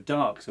for it to go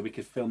dark so we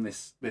could film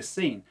this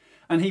scene.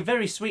 And he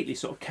very sweetly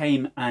sort of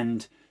came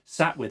and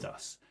sat with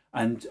us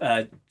and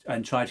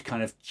tried to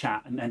kind of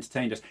chat and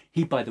entertained us.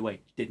 He, by the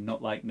way, did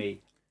not like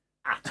me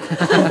at all,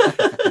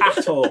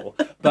 at all.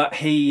 But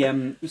he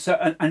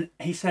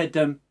he said,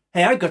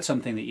 "Hey, I got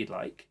something that you'd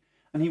like."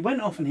 And he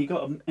went off and he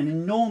got an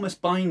enormous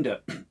binder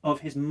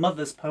of his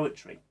mother's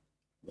poetry.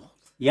 What?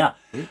 Yeah,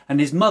 and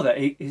his mother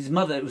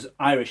was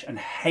Irish and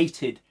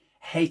hated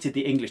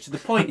the English, to the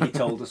point, he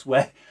told us,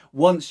 where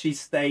once she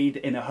stayed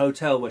in a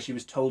hotel where she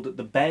was told that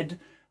the bed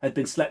had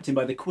been slept in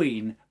by the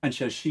Queen, and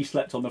so she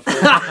slept on the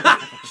floor.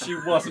 She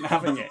wasn't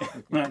having it.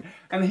 Right?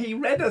 And he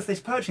read us this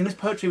poetry, and this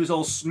poetry was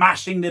all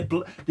smashing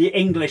the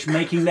English,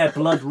 making their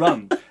blood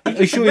run. Are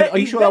you sure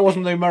that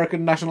wasn't the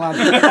American national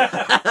anthem?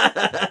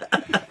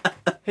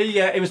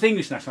 It was the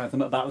English national anthem,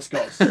 but that was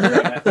Scots.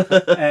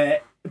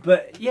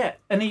 But yeah,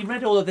 and he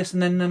read all of this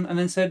and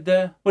then said,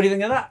 "What do you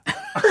think of that?"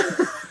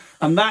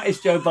 And that is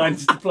Joe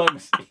Biden's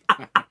diplomacy.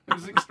 It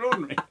was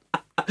extraordinary.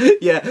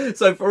 Yeah,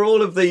 so for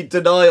all of the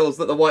denials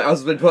that the White House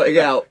has been putting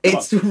out,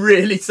 it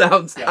really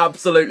sounds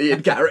absolutely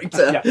in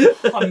character. Yeah,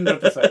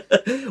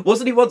 100%.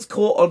 Wasn't he once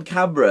caught on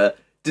camera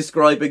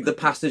describing the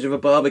passage of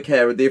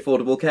Obamacare and the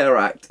Affordable Care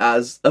Act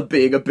as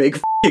being a big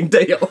f***ing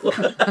deal?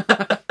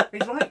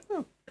 He's right.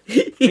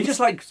 He just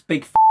likes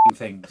big f***ing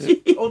things.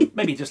 Or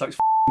maybe he just likes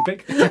f***ing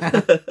big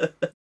things.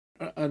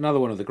 Another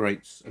one of the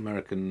great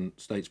American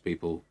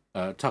statespeople,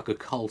 Tucker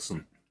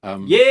Carlson.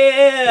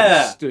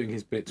 Is doing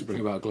his bit to bring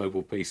about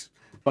global peace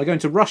by going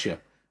to Russia,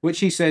 which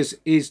he says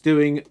is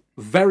doing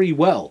very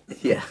well.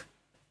 Yeah.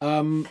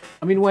 I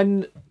mean,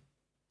 when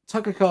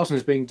Tucker Carlson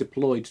is being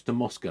deployed to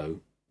Moscow,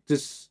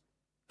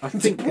 I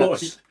think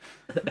Deployed.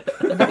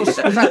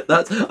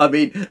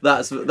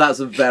 That's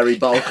a very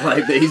bold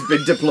claim that he's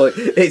been deployed.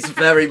 It's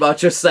very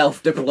much a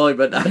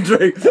self-deployment,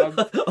 Andrew.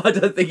 I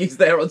don't think he's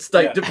there on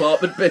State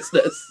Department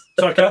business.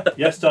 Tucker?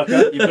 Yes,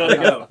 Tucker. You've got to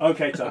go.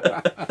 Okay,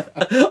 Tucker.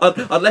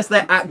 Unless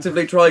they're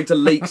actively trying to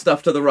leak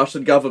stuff to the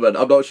Russian government,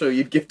 I'm not sure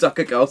you'd give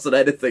Tucker Carlson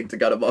anything to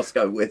go to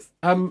Moscow with.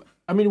 I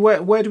mean,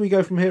 where do we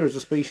go from here as a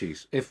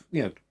species? If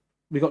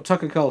we got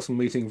Tucker Carlson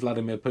meeting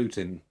Vladimir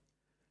Putin.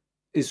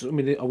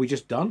 Are we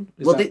just done?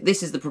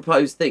 This is the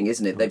proposed thing,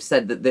 isn't it? They've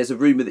said that there's a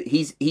rumour that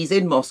he's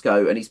in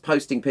Moscow and he's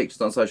posting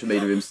pictures on social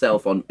media of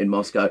himself in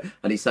Moscow,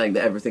 and he's saying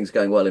that everything's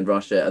going well in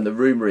Russia, and the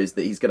rumour is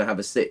that he's going to have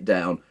a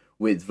sit-down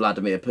with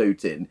Vladimir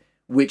Putin,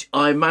 which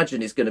I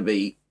imagine is going to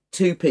be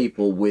two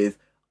people with,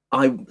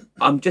 I'm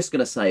just going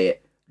to say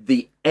it,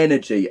 the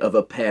energy of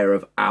a pair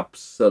of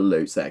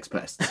absolute sex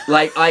pests.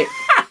 Like,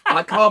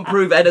 I can't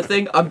prove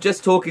anything. I'm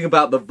just talking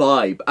about the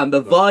vibe. And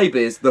the vibe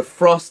is the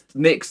Frost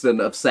Nixon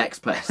of sex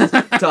pests.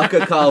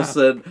 Tucker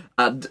Carlson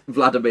and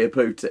Vladimir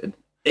Putin.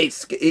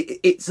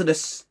 It's an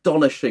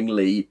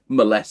astonishingly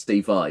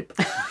molesty vibe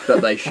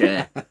that they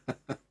share.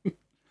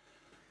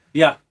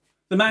 Yeah.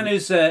 The man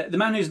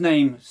whose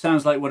name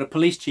sounds like what a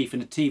police chief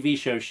in a TV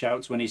show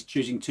shouts when he's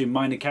choosing two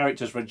minor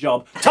characters for a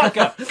job.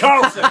 Tucker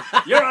Carlson,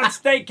 you're on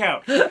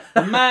stakeout.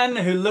 The man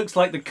who looks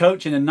like the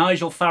coach in a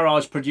Nigel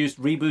Farage-produced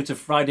reboot of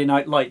Friday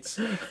Night Lights.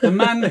 The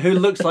man who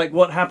looks like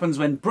what happens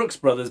when Brooks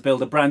Brothers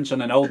build a branch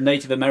on an old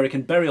Native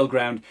American burial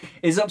ground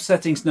is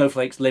upsetting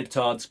snowflakes,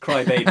 libtards,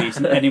 crybabies,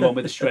 and anyone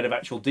with a shred of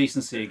actual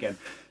decency again.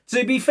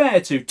 To be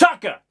fair to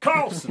Tucker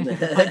Carlson,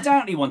 I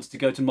doubt he wanted to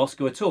go to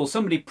Moscow at all.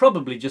 Somebody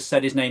probably just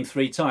said his name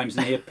 3 times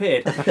and he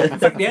appeared. In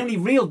fact, the only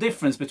real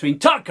difference between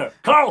Tucker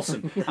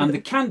Carlson and the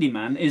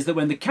Candyman is that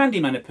when the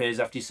Candyman appears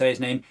after you say his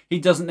name, he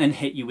doesn't then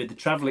hit you with the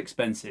travel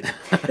expenses.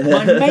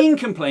 My main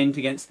complaint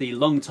against the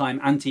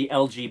long-time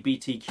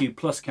anti-LGBTQ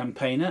plus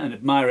campaigner and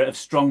admirer of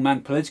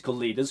strongman political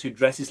leaders who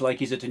dresses like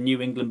he's at a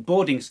New England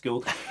boarding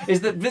school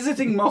is that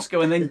visiting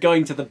Moscow and then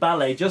going to the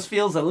ballet just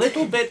feels a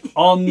little bit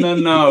on the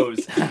nose.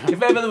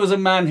 If ever there was a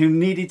man who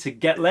needed to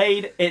get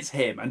laid, it's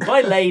him. And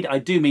by laid, I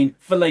do mean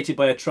filleted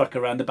by a truck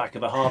around the back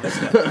of a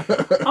harvester.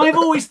 I've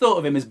always thought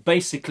of him as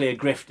basically a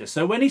grifter,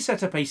 so when he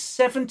set up a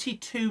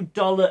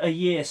 $72 a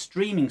year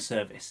streaming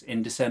service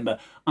in December,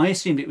 I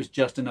assumed it was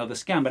just another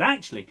scam. But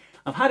actually,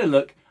 I've had a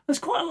look. There's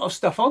quite a lot of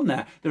stuff on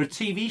there. There are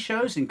TV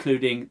shows,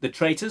 including The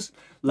Traitors,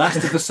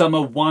 Last of the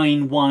Summer,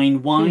 Wine,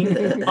 Wine,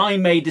 Wine, I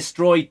May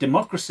Destroy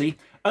Democracy,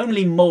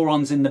 Only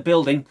Morons in the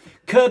Building,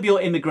 Curb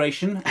Your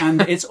Immigration,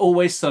 and It's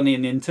Always Sunny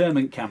in the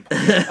Internment Camp.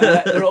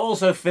 There are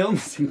also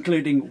films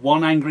including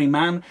One Angry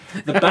Man,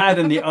 The Bad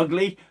and the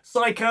Ugly,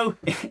 Psycho,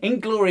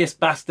 Inglourious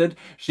Bastard,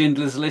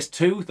 Schindler's List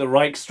 2, The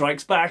Reich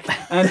Strikes Back,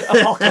 and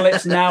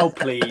Apocalypse Now,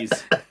 Please.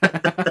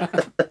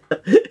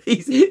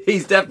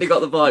 He's definitely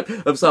got the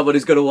vibe of someone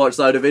who's going to watch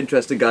Zone of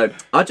Interest and go,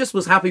 I just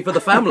was happy for the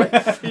family.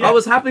 Yeah. I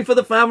was happy for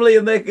the family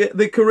and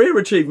the career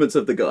achievements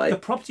of the guy. The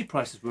property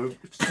prices were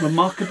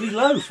remarkably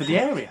low for the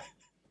area.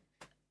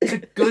 It's a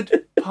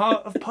good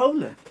part of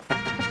Poland.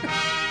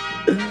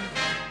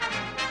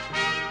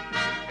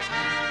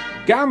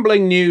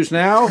 Gambling news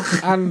now,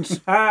 and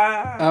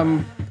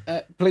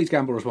please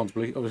gamble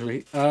responsibly,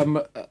 obviously.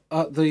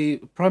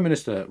 The Prime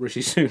Minister,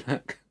 Rishi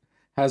Sunak,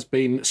 has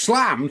been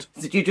slammed.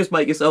 Did you just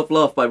make yourself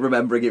laugh by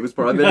remembering it was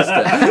Prime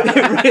Minister?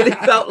 It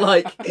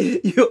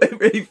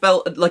really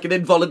felt like an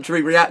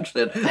involuntary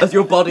reaction as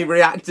your body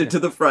reacted to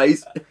the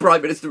phrase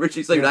Prime Minister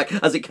Rishi Sunak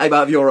as it came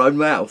out of your own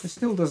mouth. It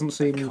still doesn't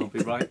seem... Can't be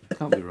right.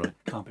 Can't be right.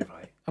 Can't be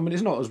right. I mean,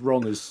 it's not as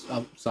wrong as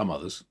some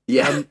others.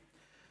 Yeah.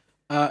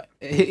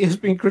 He has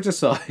been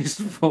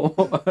criticised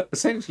for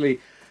essentially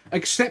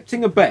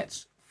accepting a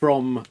bet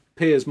from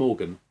Piers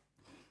Morgan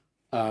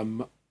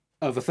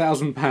of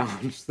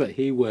 £1,000 that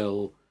he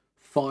will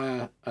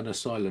fire an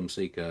asylum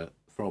seeker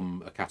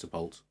from a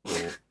catapult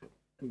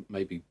or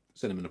maybe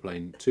send him in a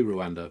plane to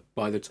Rwanda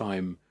by the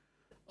time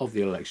of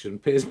the election.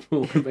 Piers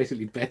Morgan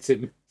basically bet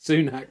him.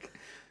 Sunak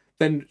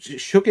then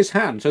shook his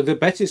hand. So the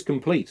bet is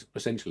complete,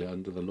 essentially,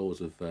 under the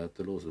laws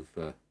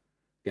of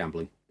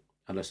gambling,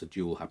 unless a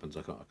duel happens.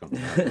 I can't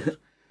remember how it works.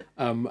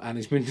 And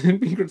he's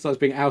been criticised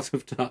being out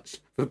of touch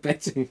for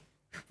betting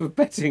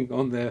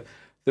on the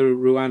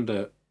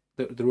Rwanda.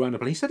 The Rwanda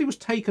plan. He said he was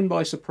taken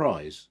by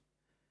surprise.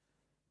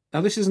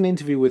 Now, this is an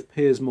interview with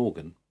Piers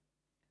Morgan.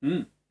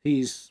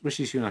 He's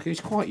Rishi Sunak.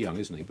 He's quite young,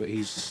 isn't he? But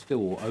he's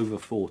still over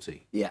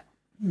 40. Yeah.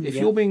 If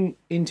you're being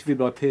interviewed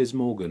by Piers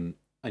Morgan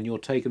and you're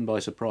taken by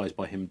surprise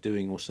by him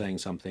doing or saying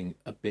something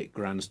a bit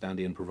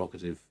grandstandy and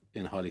provocative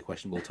in highly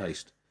questionable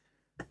taste,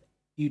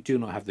 you do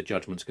not have the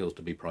judgment skills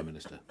to be Prime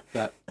Minister.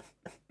 That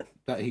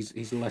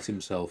he's let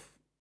himself...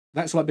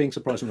 That's like being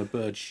surprised when a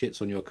bird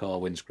shits on your car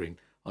windscreen.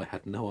 I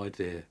had no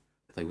idea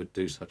they would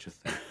do such a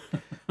thing.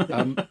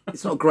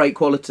 It's not great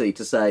quality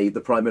to say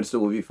the Prime Minister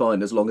will be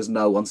fine as long as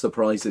no one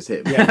surprises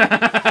him.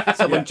 Yeah.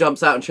 Someone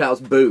jumps out and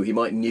shouts boo, he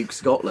might nuke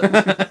Scotland.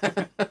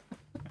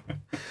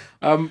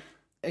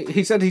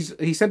 He said in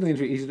the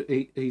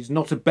interview he's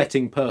not a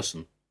betting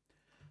person.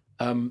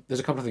 There's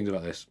a couple of things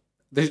about this.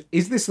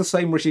 Is this the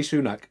same Rishi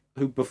Sunak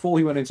who, before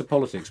he went into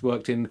politics,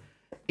 worked in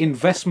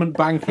investment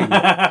banking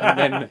and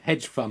then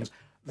hedge funds?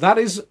 That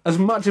is as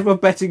much of a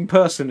betting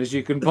person as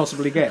you can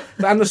possibly get.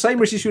 And the same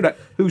Rishi Sunak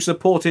who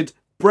supported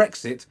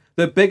Brexit,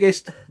 the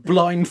biggest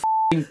blind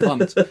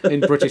punt in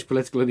British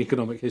political and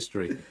economic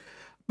history.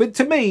 But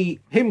to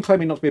me, him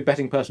claiming not to be a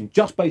betting person,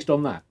 just based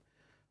on that,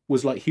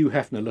 was like Hugh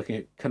Hefner looking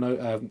at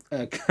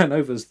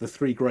Canova's The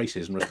Three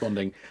Graces and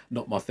responding,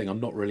 not my thing,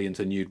 I'm not really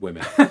into nude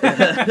women.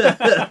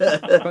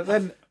 But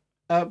then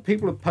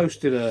people have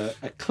posted a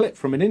clip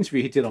from an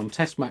interview he did on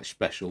Test Match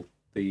Special,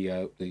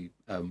 the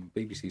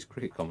BBC's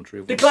cricket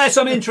commentary. Declare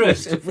some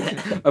interest!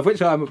 of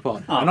which I am a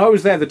part. Oh. And I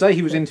was there the day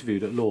he was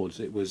interviewed at Lord's.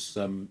 It was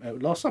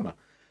last summer.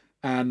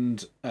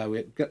 And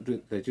they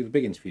do the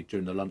big interview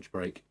during the lunch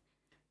break.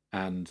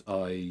 And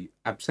I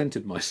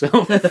absented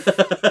myself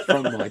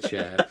from my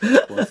chair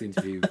whilst the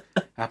interview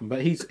happened.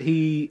 But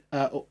he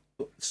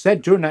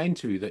said during that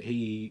interview that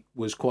he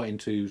was quite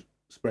into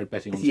spread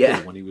betting on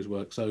sport when he was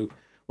work. So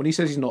when he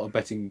says he's not a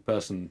betting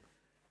person,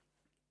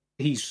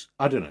 he's,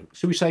 I don't know,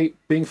 should we say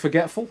being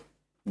forgetful?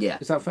 Yeah.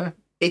 Is that fair?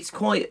 It's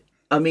quite,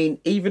 I mean,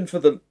 even for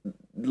the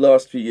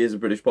last few years of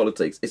British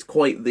politics, it's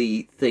quite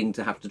the thing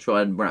to have to try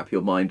and wrap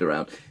your mind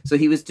around. So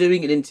he was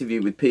doing an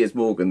interview with Piers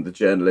Morgan, the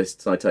journalist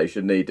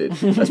citation needed,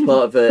 as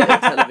part of a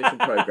television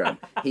programme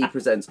he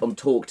presents on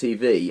Talk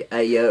TV,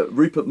 a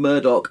Rupert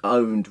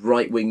Murdoch-owned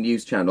right-wing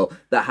news channel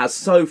that has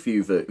so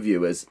few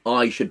viewers,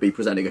 I should be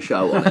presenting a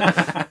show on it.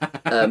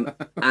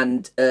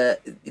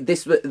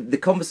 The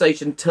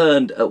conversation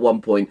turned at one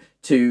point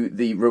to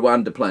the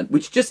Rwanda plan,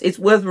 which just, it's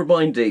worth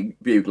reminding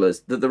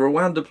buglers that the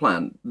Rwanda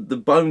plan, the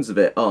bones of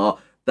it are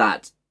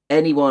that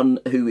anyone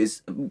who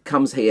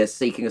comes here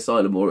seeking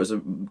asylum or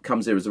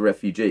comes here as a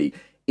refugee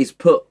is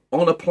put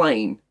on a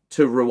plane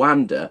to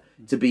Rwanda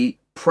to be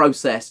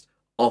processed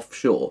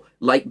offshore,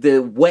 like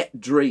the wet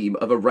dream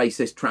of a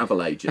racist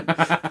travel agent.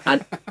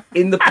 And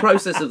in the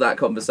process of that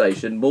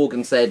conversation,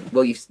 Morgan said,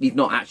 well, you've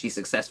not actually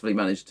successfully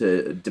managed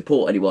to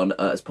deport anyone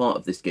as part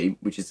of this scheme,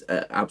 which is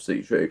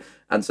absolutely true.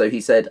 And so he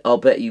said, I'll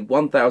bet you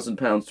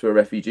 £1,000 to a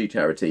refugee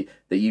charity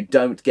that you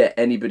don't get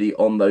anybody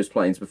on those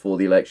planes before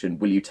the election.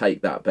 Will you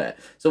take that bet?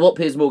 So what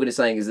Piers Morgan is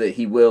saying is that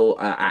he will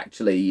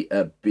actually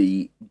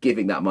be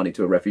giving that money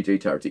to a refugee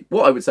charity.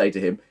 What I would say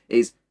to him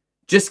is,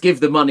 just give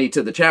the money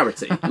to the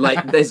charity.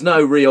 Like, there's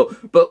no real...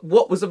 But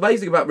what was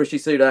amazing about Rishi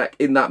Sunak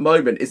in that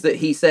moment is that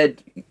he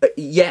said,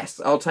 yes,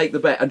 I'll take the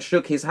bet, and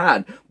shook his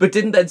hand, but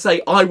didn't then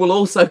say, I will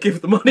also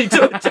give the money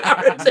to a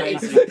charity.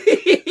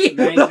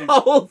 The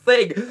whole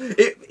thing.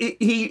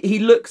 He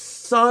looks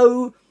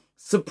so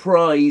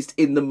surprised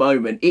in the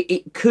moment.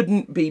 It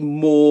couldn't be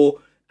more...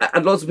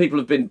 And lots of people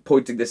have been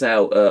pointing this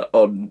out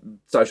on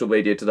social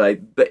media today,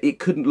 but it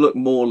couldn't look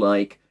more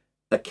like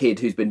a kid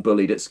who's been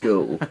bullied at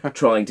school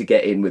trying to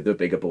get in with the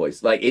bigger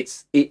boys. Like,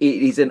 it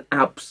is an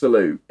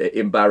absolute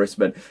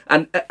embarrassment.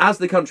 And as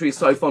the country is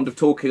so fond of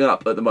talking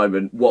up at the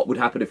moment what would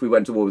happen if we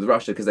went to war with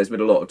Russia, because there's been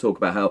a lot of talk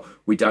about how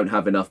we don't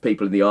have enough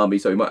people in the army,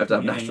 so we might have to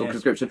have national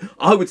conscription.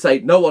 I would say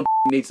no one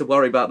needs to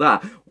worry about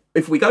that.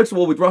 If we go to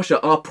war with Russia,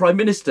 our Prime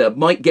Minister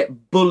might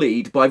get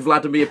bullied by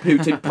Vladimir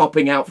Putin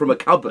popping out from a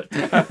cupboard.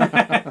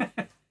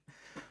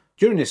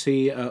 During this,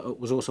 he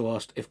was also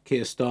asked if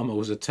Keir Starmer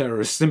was a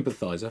terrorist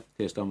sympathiser,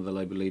 Keir Starmer, the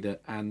Labour leader,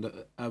 and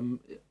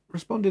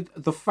responded,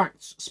 the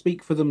facts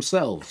speak for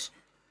themselves.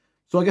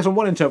 So I guess on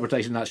one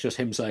interpretation, that's just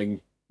him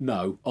saying,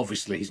 no,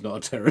 obviously he's not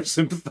a terrorist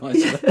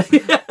sympathiser.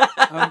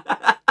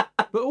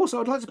 But also,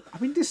 I'd like to, I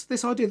mean,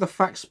 this idea the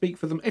facts speak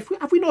for them,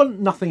 have we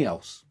known nothing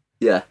else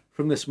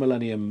from this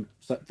millennium,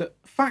 that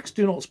facts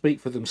do not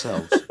speak for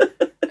themselves.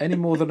 Any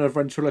more than a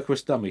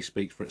ventriloquist dummy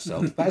speaks for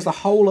itself. That is the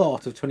whole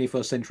art of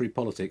 21st century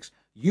politics.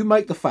 You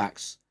make the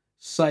facts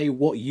say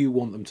what you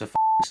want them to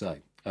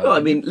say. Well,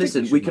 I mean,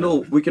 listen, we can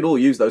all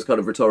use those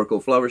kind of rhetorical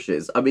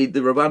flourishes. I mean,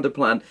 the Rwanda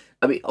plan,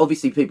 I mean,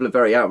 obviously people are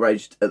very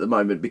outraged at the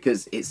moment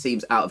because it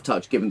seems out of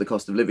touch, given the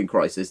cost of living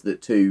crisis,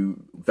 that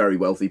two very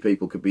wealthy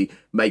people could be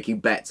making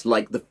bets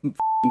like the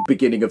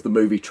beginning of the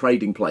movie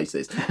Trading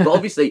Places. But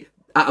obviously,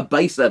 at a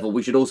base level,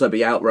 we should also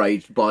be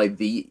outraged by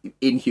the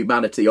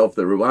inhumanity of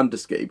the Rwanda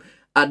scheme.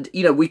 And,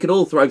 you know, we can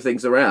all throw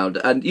things around.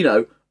 And, you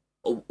know,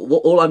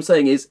 all I'm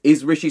saying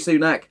is Rishi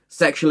Sunak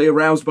sexually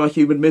aroused by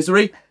human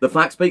misery? The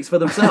facts speaks for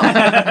themselves.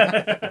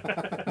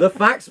 The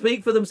facts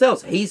speak for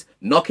themselves. He's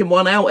knocking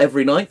one out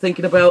every night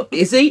thinking about,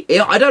 is he?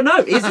 I don't know.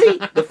 Is he?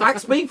 The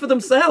facts speak for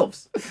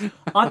themselves.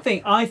 I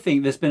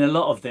think there's been a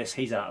lot of this,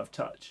 he's out of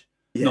touch.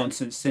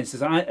 Nonsense since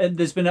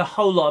there's been a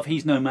whole lot of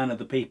he's no man of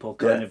the people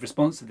kind of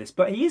response to this.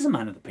 But he is a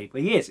man of the people.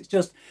 He is. It's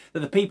just that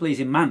the people he's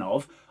in man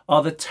of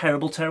are the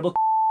terrible To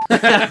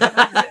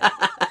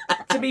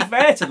be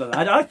fair to the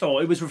lad, I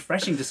thought it was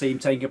refreshing to see him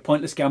taking a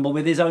pointless gamble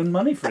with his own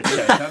money for a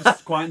change.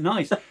 That's quite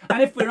nice.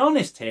 And if we're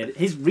honest here,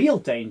 his real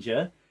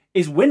danger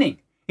is winning.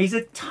 He's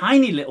a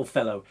tiny little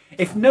fellow.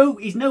 He's no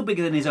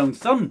bigger than his own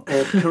thumb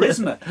or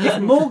charisma.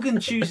 If Morgan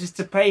chooses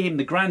to pay him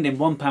the grand in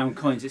 £1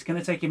 coins, it's going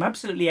to take him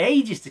absolutely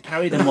ages to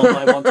carry them one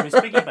by one to his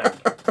piggy bank.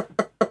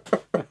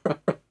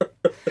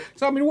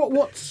 So, I mean,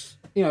 what's...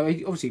 You know,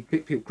 obviously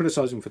people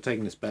criticise him for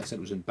taking this bet, said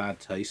it was in bad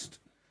taste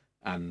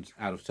and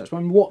out of touch. I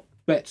mean, what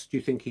bets do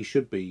you think he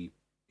should be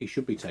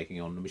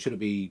taking on? I mean, should it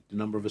be the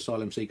number of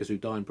asylum seekers who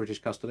die in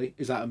British custody?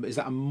 Is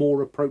that a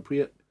more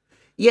appropriate?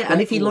 Yeah,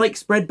 and if he likes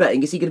spread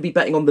betting, is he going to be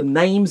betting on the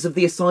names of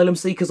the asylum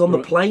seekers on the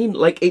plane?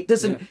 Like, it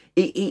doesn't...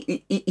 Yeah.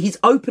 He's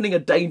opening a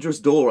dangerous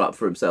door up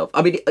for himself.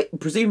 I mean,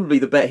 presumably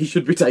the bet he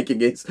should be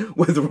taking is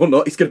whether or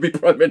not he's going to be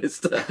Prime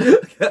Minister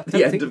at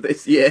the end of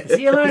this year. Is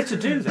he allowed to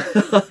do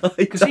that?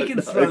 Because he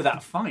can throw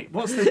that fight.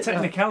 What's the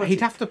technicality?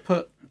 He'd have to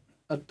put...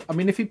 I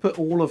mean, if he put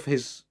all of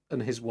his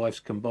and his wife's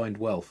combined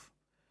wealth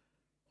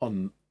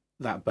on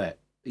that bet,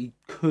 he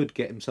could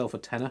get himself a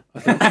tenner, I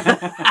think.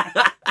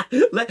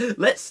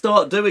 Let's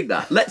start doing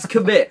that. Let's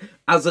commit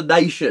as a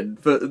nation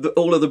for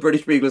all of the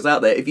British buglers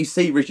out there. If you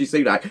see Rishi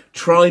Sunak,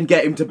 try and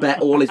get him to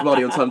bet all his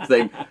money on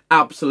something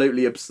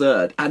absolutely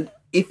absurd. And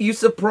if you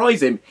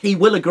surprise him, he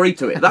will agree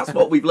to it. That's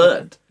what we've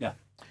learned. Yeah.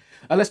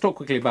 Let's talk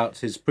quickly about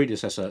his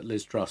predecessor,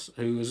 Liz Truss,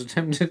 who was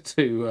attempted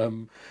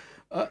to,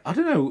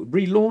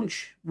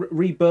 relaunch,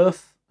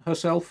 rebirth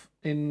herself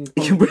in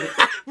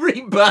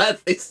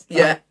Rebirth is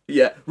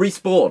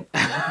respawn.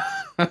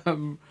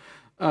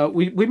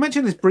 We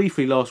mentioned this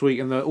briefly last week,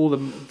 and all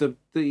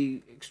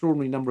the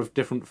extraordinary number of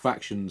different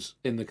factions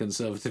in the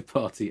Conservative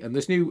Party, and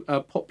this new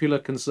popular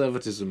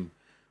conservatism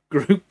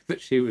group that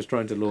she was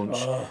trying to launch,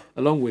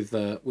 along with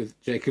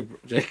Jacob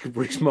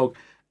Rees-Mogg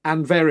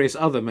and various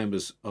other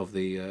members of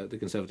the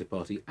Conservative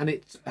Party, and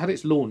it had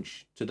its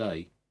launch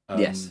today.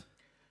 Yes,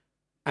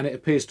 and it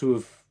appears to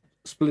have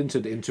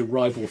splintered into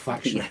rival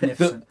factions.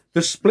 Yeah.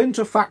 The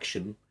Splinter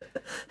faction,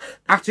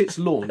 at its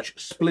launch,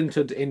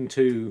 splintered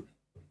into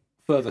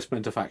further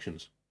splinter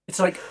factions. It's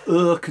like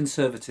a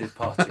Conservative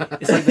Party.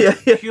 It's like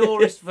the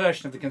purest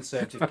version of the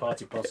Conservative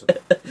Party possible.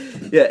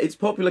 Yeah, it's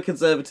popular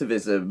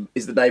conservatism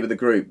is the name of the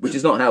group, which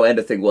is not how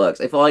anything works.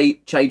 If I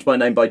change my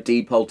name by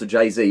default to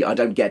Jay-Z, I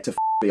don't get to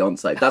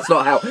Beyonce. That's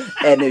not how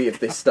any of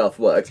this stuff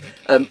works.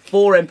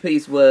 4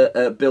 MPs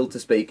were billed to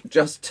speak.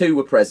 Just 2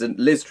 were present,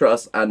 Liz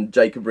Truss and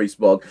Jacob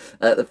Rees-Mogg.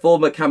 The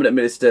former Cabinet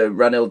Minister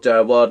Ranil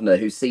Jayawardena,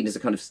 who's seen as a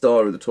kind of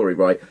star of the Tory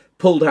right,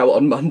 pulled out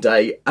on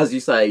Monday, as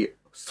you say,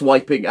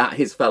 swiping at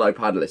his fellow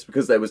panellists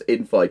because there was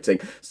infighting.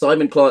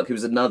 Simon Clarke, who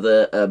was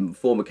another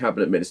former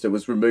cabinet minister,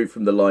 was removed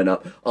from the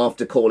lineup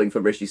after calling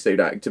for Rishi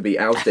Sunak to be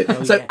ousted.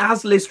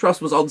 As Liz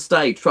Truss was on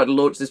stage trying to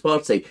launch this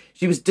party,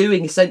 she was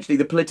doing essentially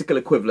the political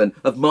equivalent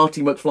of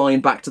Marty McFly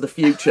in Back to the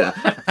Future,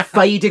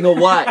 fading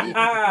away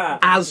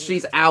as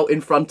she's out in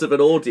front of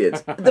an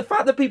audience. The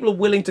fact that people are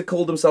willing to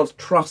call themselves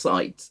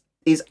Trussites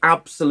is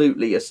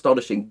absolutely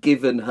astonishing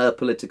given her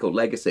political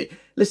legacy.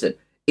 Listen,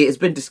 it has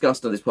been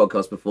discussed on this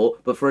podcast before,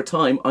 but for a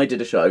time I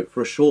did a show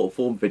for a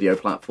short-form video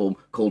platform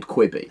called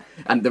Quibi.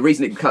 And the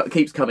reason it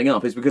keeps coming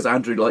up is because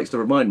Andrew likes to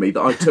remind me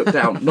that I took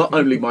down not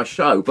only my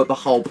show, but the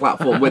whole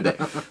platform with it.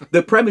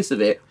 The premise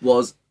of it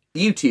was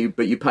YouTube,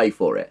 but you pay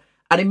for it.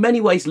 And in many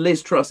ways,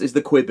 Liz Truss is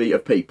the Quibi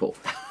of people.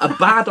 A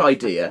bad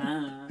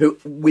idea, who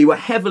we were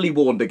heavily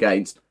warned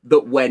against,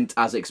 that went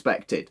as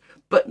expected.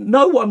 But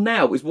no one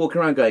now is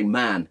walking around going,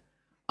 man,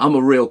 I'm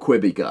a real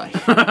Quibi guy.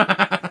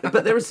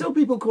 But there are still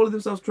people calling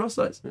themselves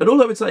Trussites. And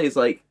all I would say is,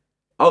 I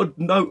would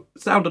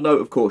sound a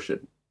note of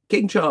caution.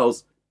 King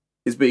Charles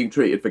is being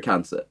treated for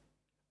cancer.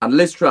 And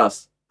Liz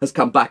Truss has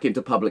come back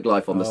into public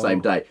life on the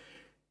same day.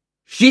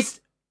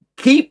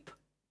 Keep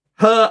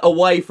her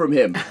away from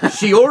him.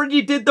 She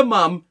already did the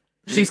mum.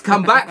 She's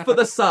come back for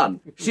the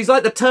son. She's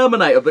like the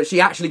Terminator, but she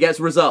actually gets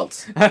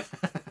results.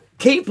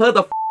 Keep her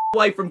the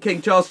away from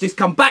King Charles. She's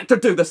come back to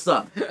do the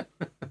son.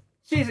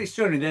 She's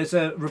extraordinary. There's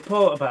a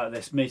report about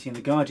this meeting in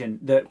The Guardian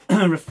that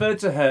referred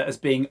to her as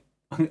being,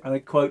 and I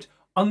quote,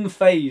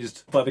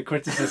 unfazed by the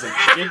criticism.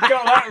 You've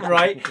got that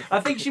right. I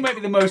think she might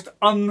be the most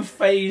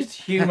unfazed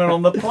human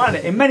on the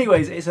planet. In many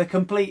ways, it's a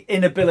complete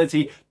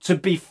inability to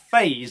be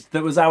phased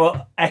that was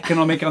our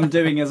economic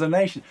undoing as a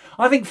nation.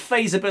 I think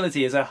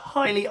phasability is a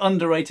highly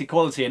underrated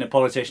quality in a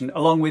politician,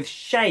 along with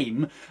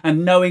shame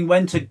and knowing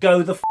when to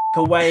go the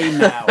away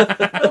now.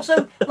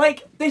 Also,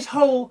 this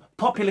whole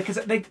popular, because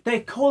they're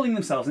calling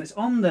themselves, and it's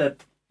on the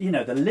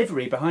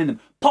livery behind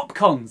them,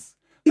 popcons.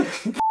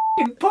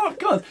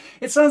 Popcorn.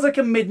 It sounds like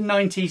a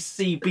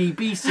mid-90s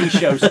BBC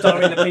show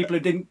starring the people who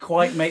didn't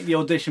quite make the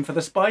audition for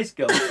the Spice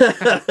Girls.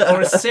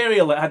 Or a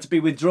cereal that had to be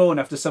withdrawn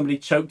after somebody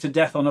choked to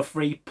death on a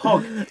free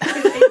pog.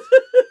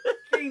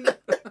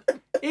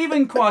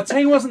 Even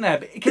Kwarteng wasn't there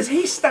because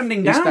he's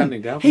standing down.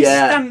 He's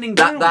standing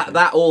down.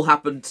 That all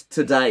happened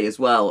today as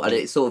well, and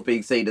it's sort of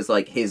being seen as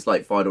his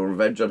final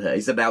revenge on her.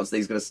 He's announced that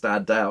he's going to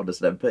stand down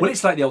as an MP. Well,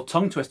 it's like the old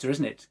tongue twister,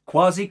 isn't it?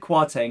 Kwasi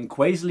Kwarteng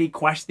quasily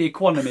quashed the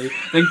economy,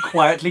 then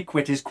quietly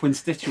quit his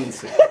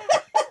constituency.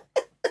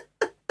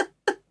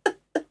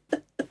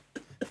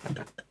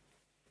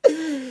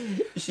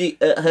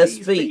 Her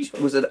speech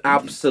was an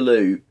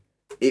absolute.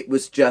 It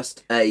was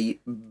just a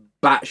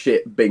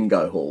batshit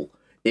bingo hall.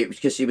 It was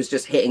because she was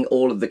just hitting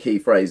all of the key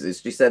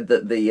phrases. She said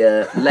that the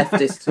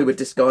leftists who were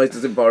disguised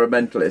as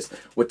environmentalists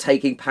were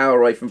taking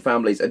power away from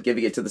families and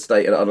giving it to the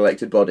state and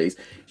unelected bodies.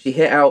 She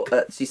hit out.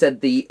 She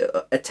said the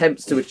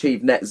attempts to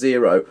achieve net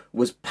zero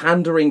was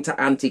pandering to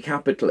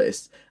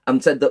anti-capitalists,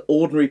 and said that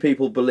ordinary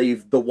people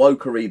believe the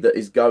wokery that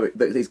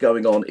is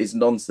going on is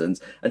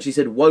nonsense. And she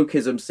said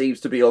wokeism seems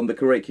to be on the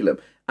curriculum.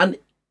 And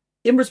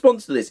in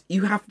response to this,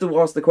 you have to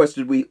ask the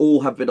question we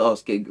all have been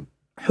asking: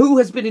 who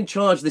has been in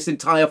charge this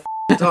entire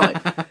time?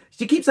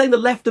 She keeps saying the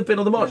left have been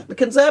on the march. The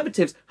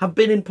Conservatives have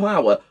been in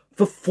power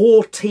for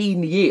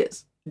 14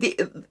 years.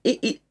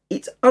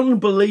 It's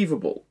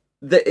unbelievable,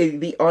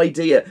 the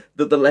idea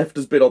that the left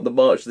has been on the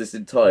march this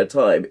entire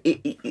time.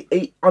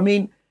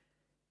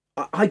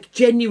 I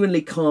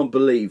genuinely can't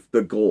believe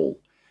the gall.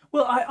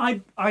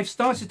 Well, I've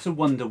started to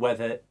wonder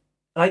whether,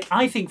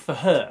 I think for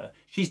her,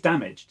 she's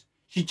damaged.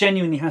 She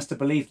genuinely has to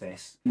believe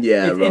this.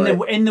 Yeah,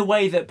 right. In the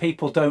way that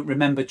people don't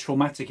remember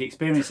traumatic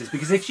experiences,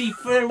 because if she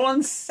for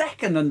 1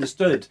 second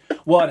understood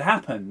what had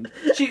happened,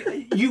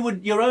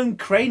 your own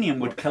cranium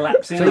would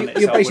collapse in on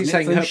itself. You're basically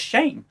saying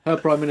shame. Her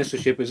prime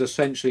ministership is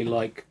essentially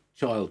like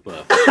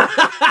childbirth.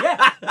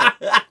 Yeah.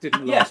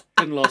 Didn't last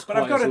But quite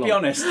I've got as to long. be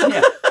honest.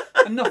 Yeah.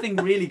 nothing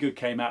really good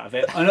came out of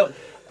it. I know,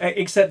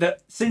 except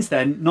that since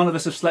then, none of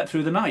us have slept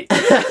through the night.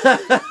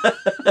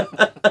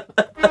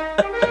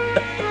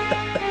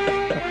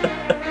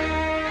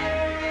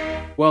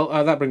 Well,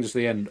 that brings us to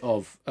the end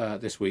of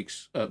this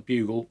week's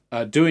Bugle.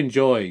 Do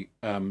enjoy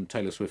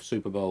Taylor Swift's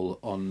Super Bowl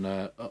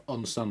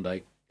on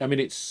Sunday. I mean,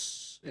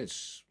 it's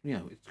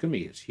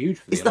huge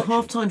for the Is the election.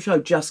 halftime show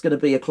just going to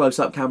be a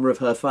close-up camera of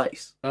her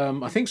face?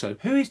 I think so.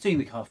 Who is doing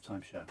the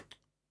halftime show?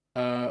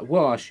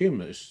 Well, I assume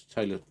it's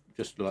Taylor,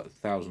 just like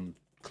 1,000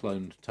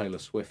 cloned Taylor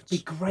Swifts.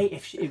 It'd be great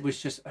if it was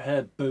just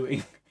her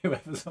booing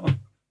whoever's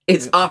on.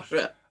 It's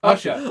Usher.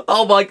 Usher.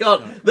 Oh my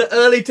God, the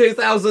early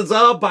 2000s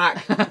are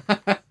back.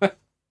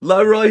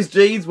 Low-rise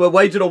jeans, we're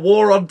waging a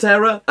war on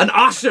terror, and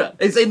Usher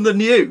is in the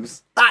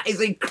news. That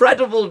is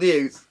incredible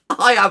news.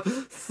 I am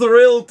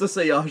thrilled to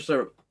see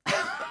Usher.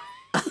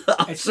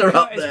 It's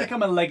up there.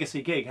 become a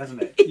legacy gig,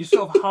 hasn't it? You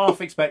sort of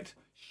half expect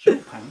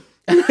Chopin.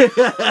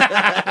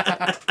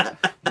 I'd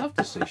love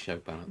to see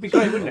Chopin. It'd be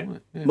great, wouldn't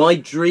it? Yeah. My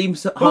dream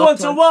Who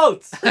wants a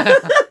waltz?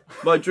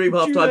 My dream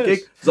halftime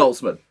Judas. gig,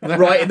 Zaltzman,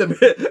 right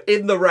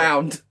in the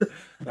round.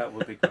 That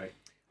would be great.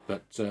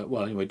 But,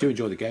 well, anyway, do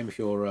enjoy the game if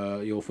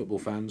you're football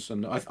fans.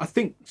 And I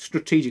think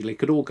strategically it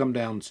could all come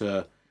down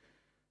to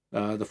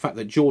the fact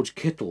that George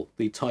Kittle,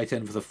 the tight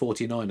end for the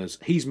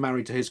 49ers, he's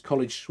married to his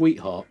college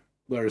sweetheart,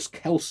 whereas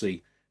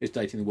Kelsey is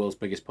dating the world's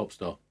biggest pop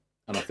star.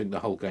 And I think the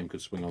whole game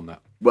could swing on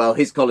that. Well,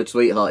 his college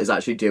sweetheart is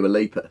actually Dua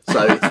Lipa,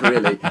 so it's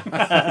really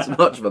it's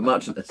much of a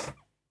muchness.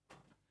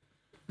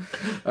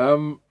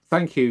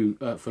 Thank you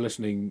for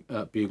listening,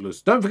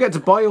 Buglers. Don't forget to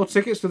buy your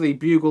tickets to the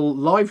Bugle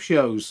live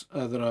shows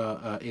that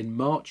are in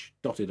March,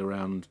 dotted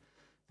around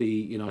the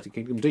United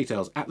Kingdom.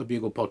 Details at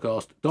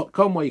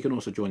thebuglepodcast.com, where you can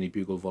also join the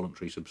Bugle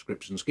voluntary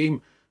subscription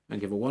scheme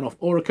and give a one-off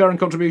or recurring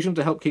contribution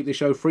to help keep the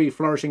show free,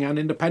 flourishing and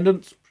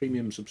independent.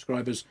 Premium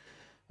subscribers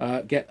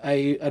get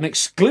an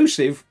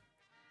exclusive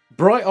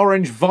bright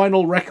orange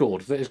vinyl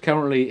record that is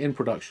currently in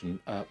production,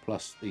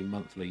 plus the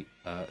monthly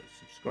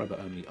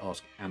subscriber-only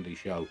Ask Andy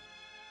show.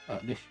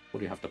 Nish, what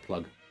do you have to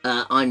plug?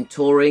 I'm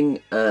touring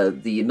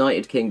the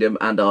United Kingdom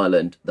and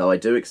Ireland, though I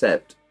do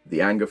accept the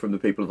anger from the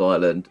people of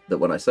Ireland that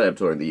when I say I'm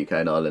touring the UK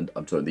and Ireland,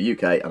 I'm touring the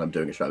UK and I'm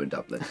doing a show in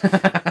Dublin.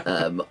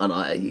 And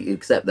I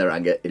accept their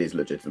anger, it is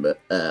legitimate.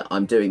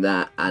 I'm doing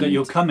that. And That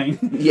you're coming.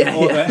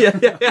 Yeah.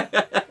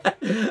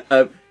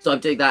 So I'm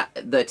doing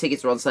that. The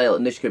tickets are on sale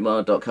at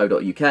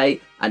nishkumar.co.uk,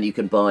 and you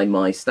can buy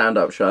my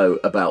stand-up show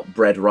about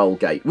Bread Roll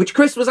Gate, which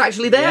Chris was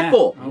actually there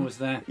for. I was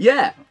there.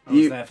 Yeah. I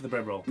was there for the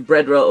bread roll.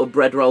 Bread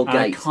Roll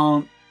I Gate.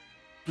 can't.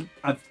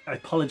 I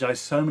apologise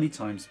so many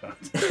times about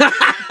it.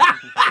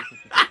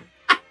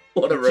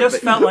 What a It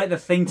just felt like the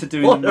thing to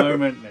do in the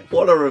moment. Nick.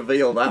 What a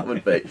reveal that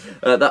would be.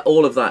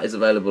 All of that is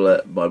available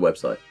at my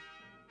website.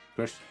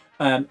 Chris?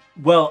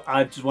 Well,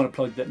 I just want to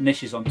plug that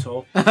Nish is on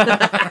tour.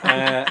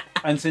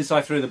 And since I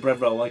threw the bread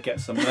roll, I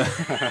get some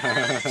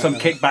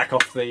kickback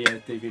off the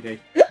DVD.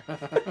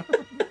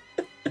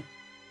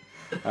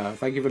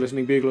 Thank you for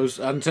listening, Buglers.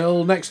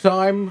 Until next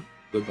time,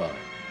 goodbye.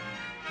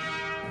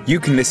 You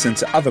can listen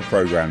to other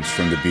programmes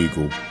from The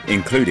Bugle,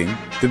 including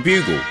The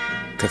Bugle,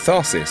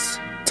 Catharsis,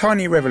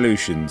 Tiny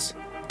Revolutions,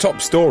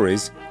 Top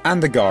Stories,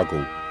 and The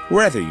Gargle,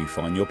 wherever you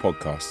find your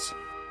podcasts.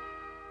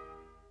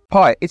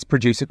 Hi, it's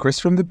producer Chris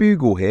from The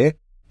Bugle here.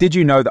 Did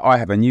you know that I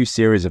have a new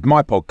series of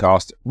my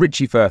podcast,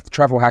 Richie Firth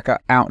Travel Hacker,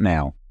 out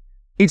now?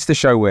 It's the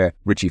show where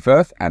Richie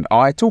Firth and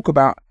I talk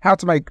about how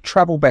to make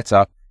travel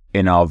better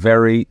in our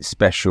very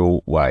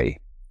special way.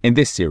 In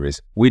this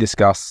series, we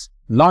discuss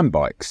Lime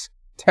bikes,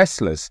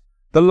 Teslas,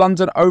 the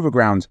London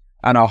Overground,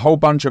 and a whole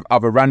bunch of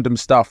other random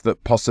stuff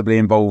that possibly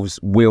involves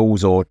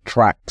wheels or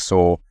tracks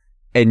or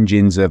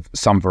engines of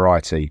some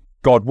variety.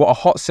 God, what a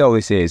hot sell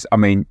this is. I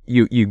mean,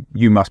 you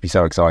must be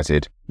so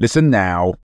excited. Listen now.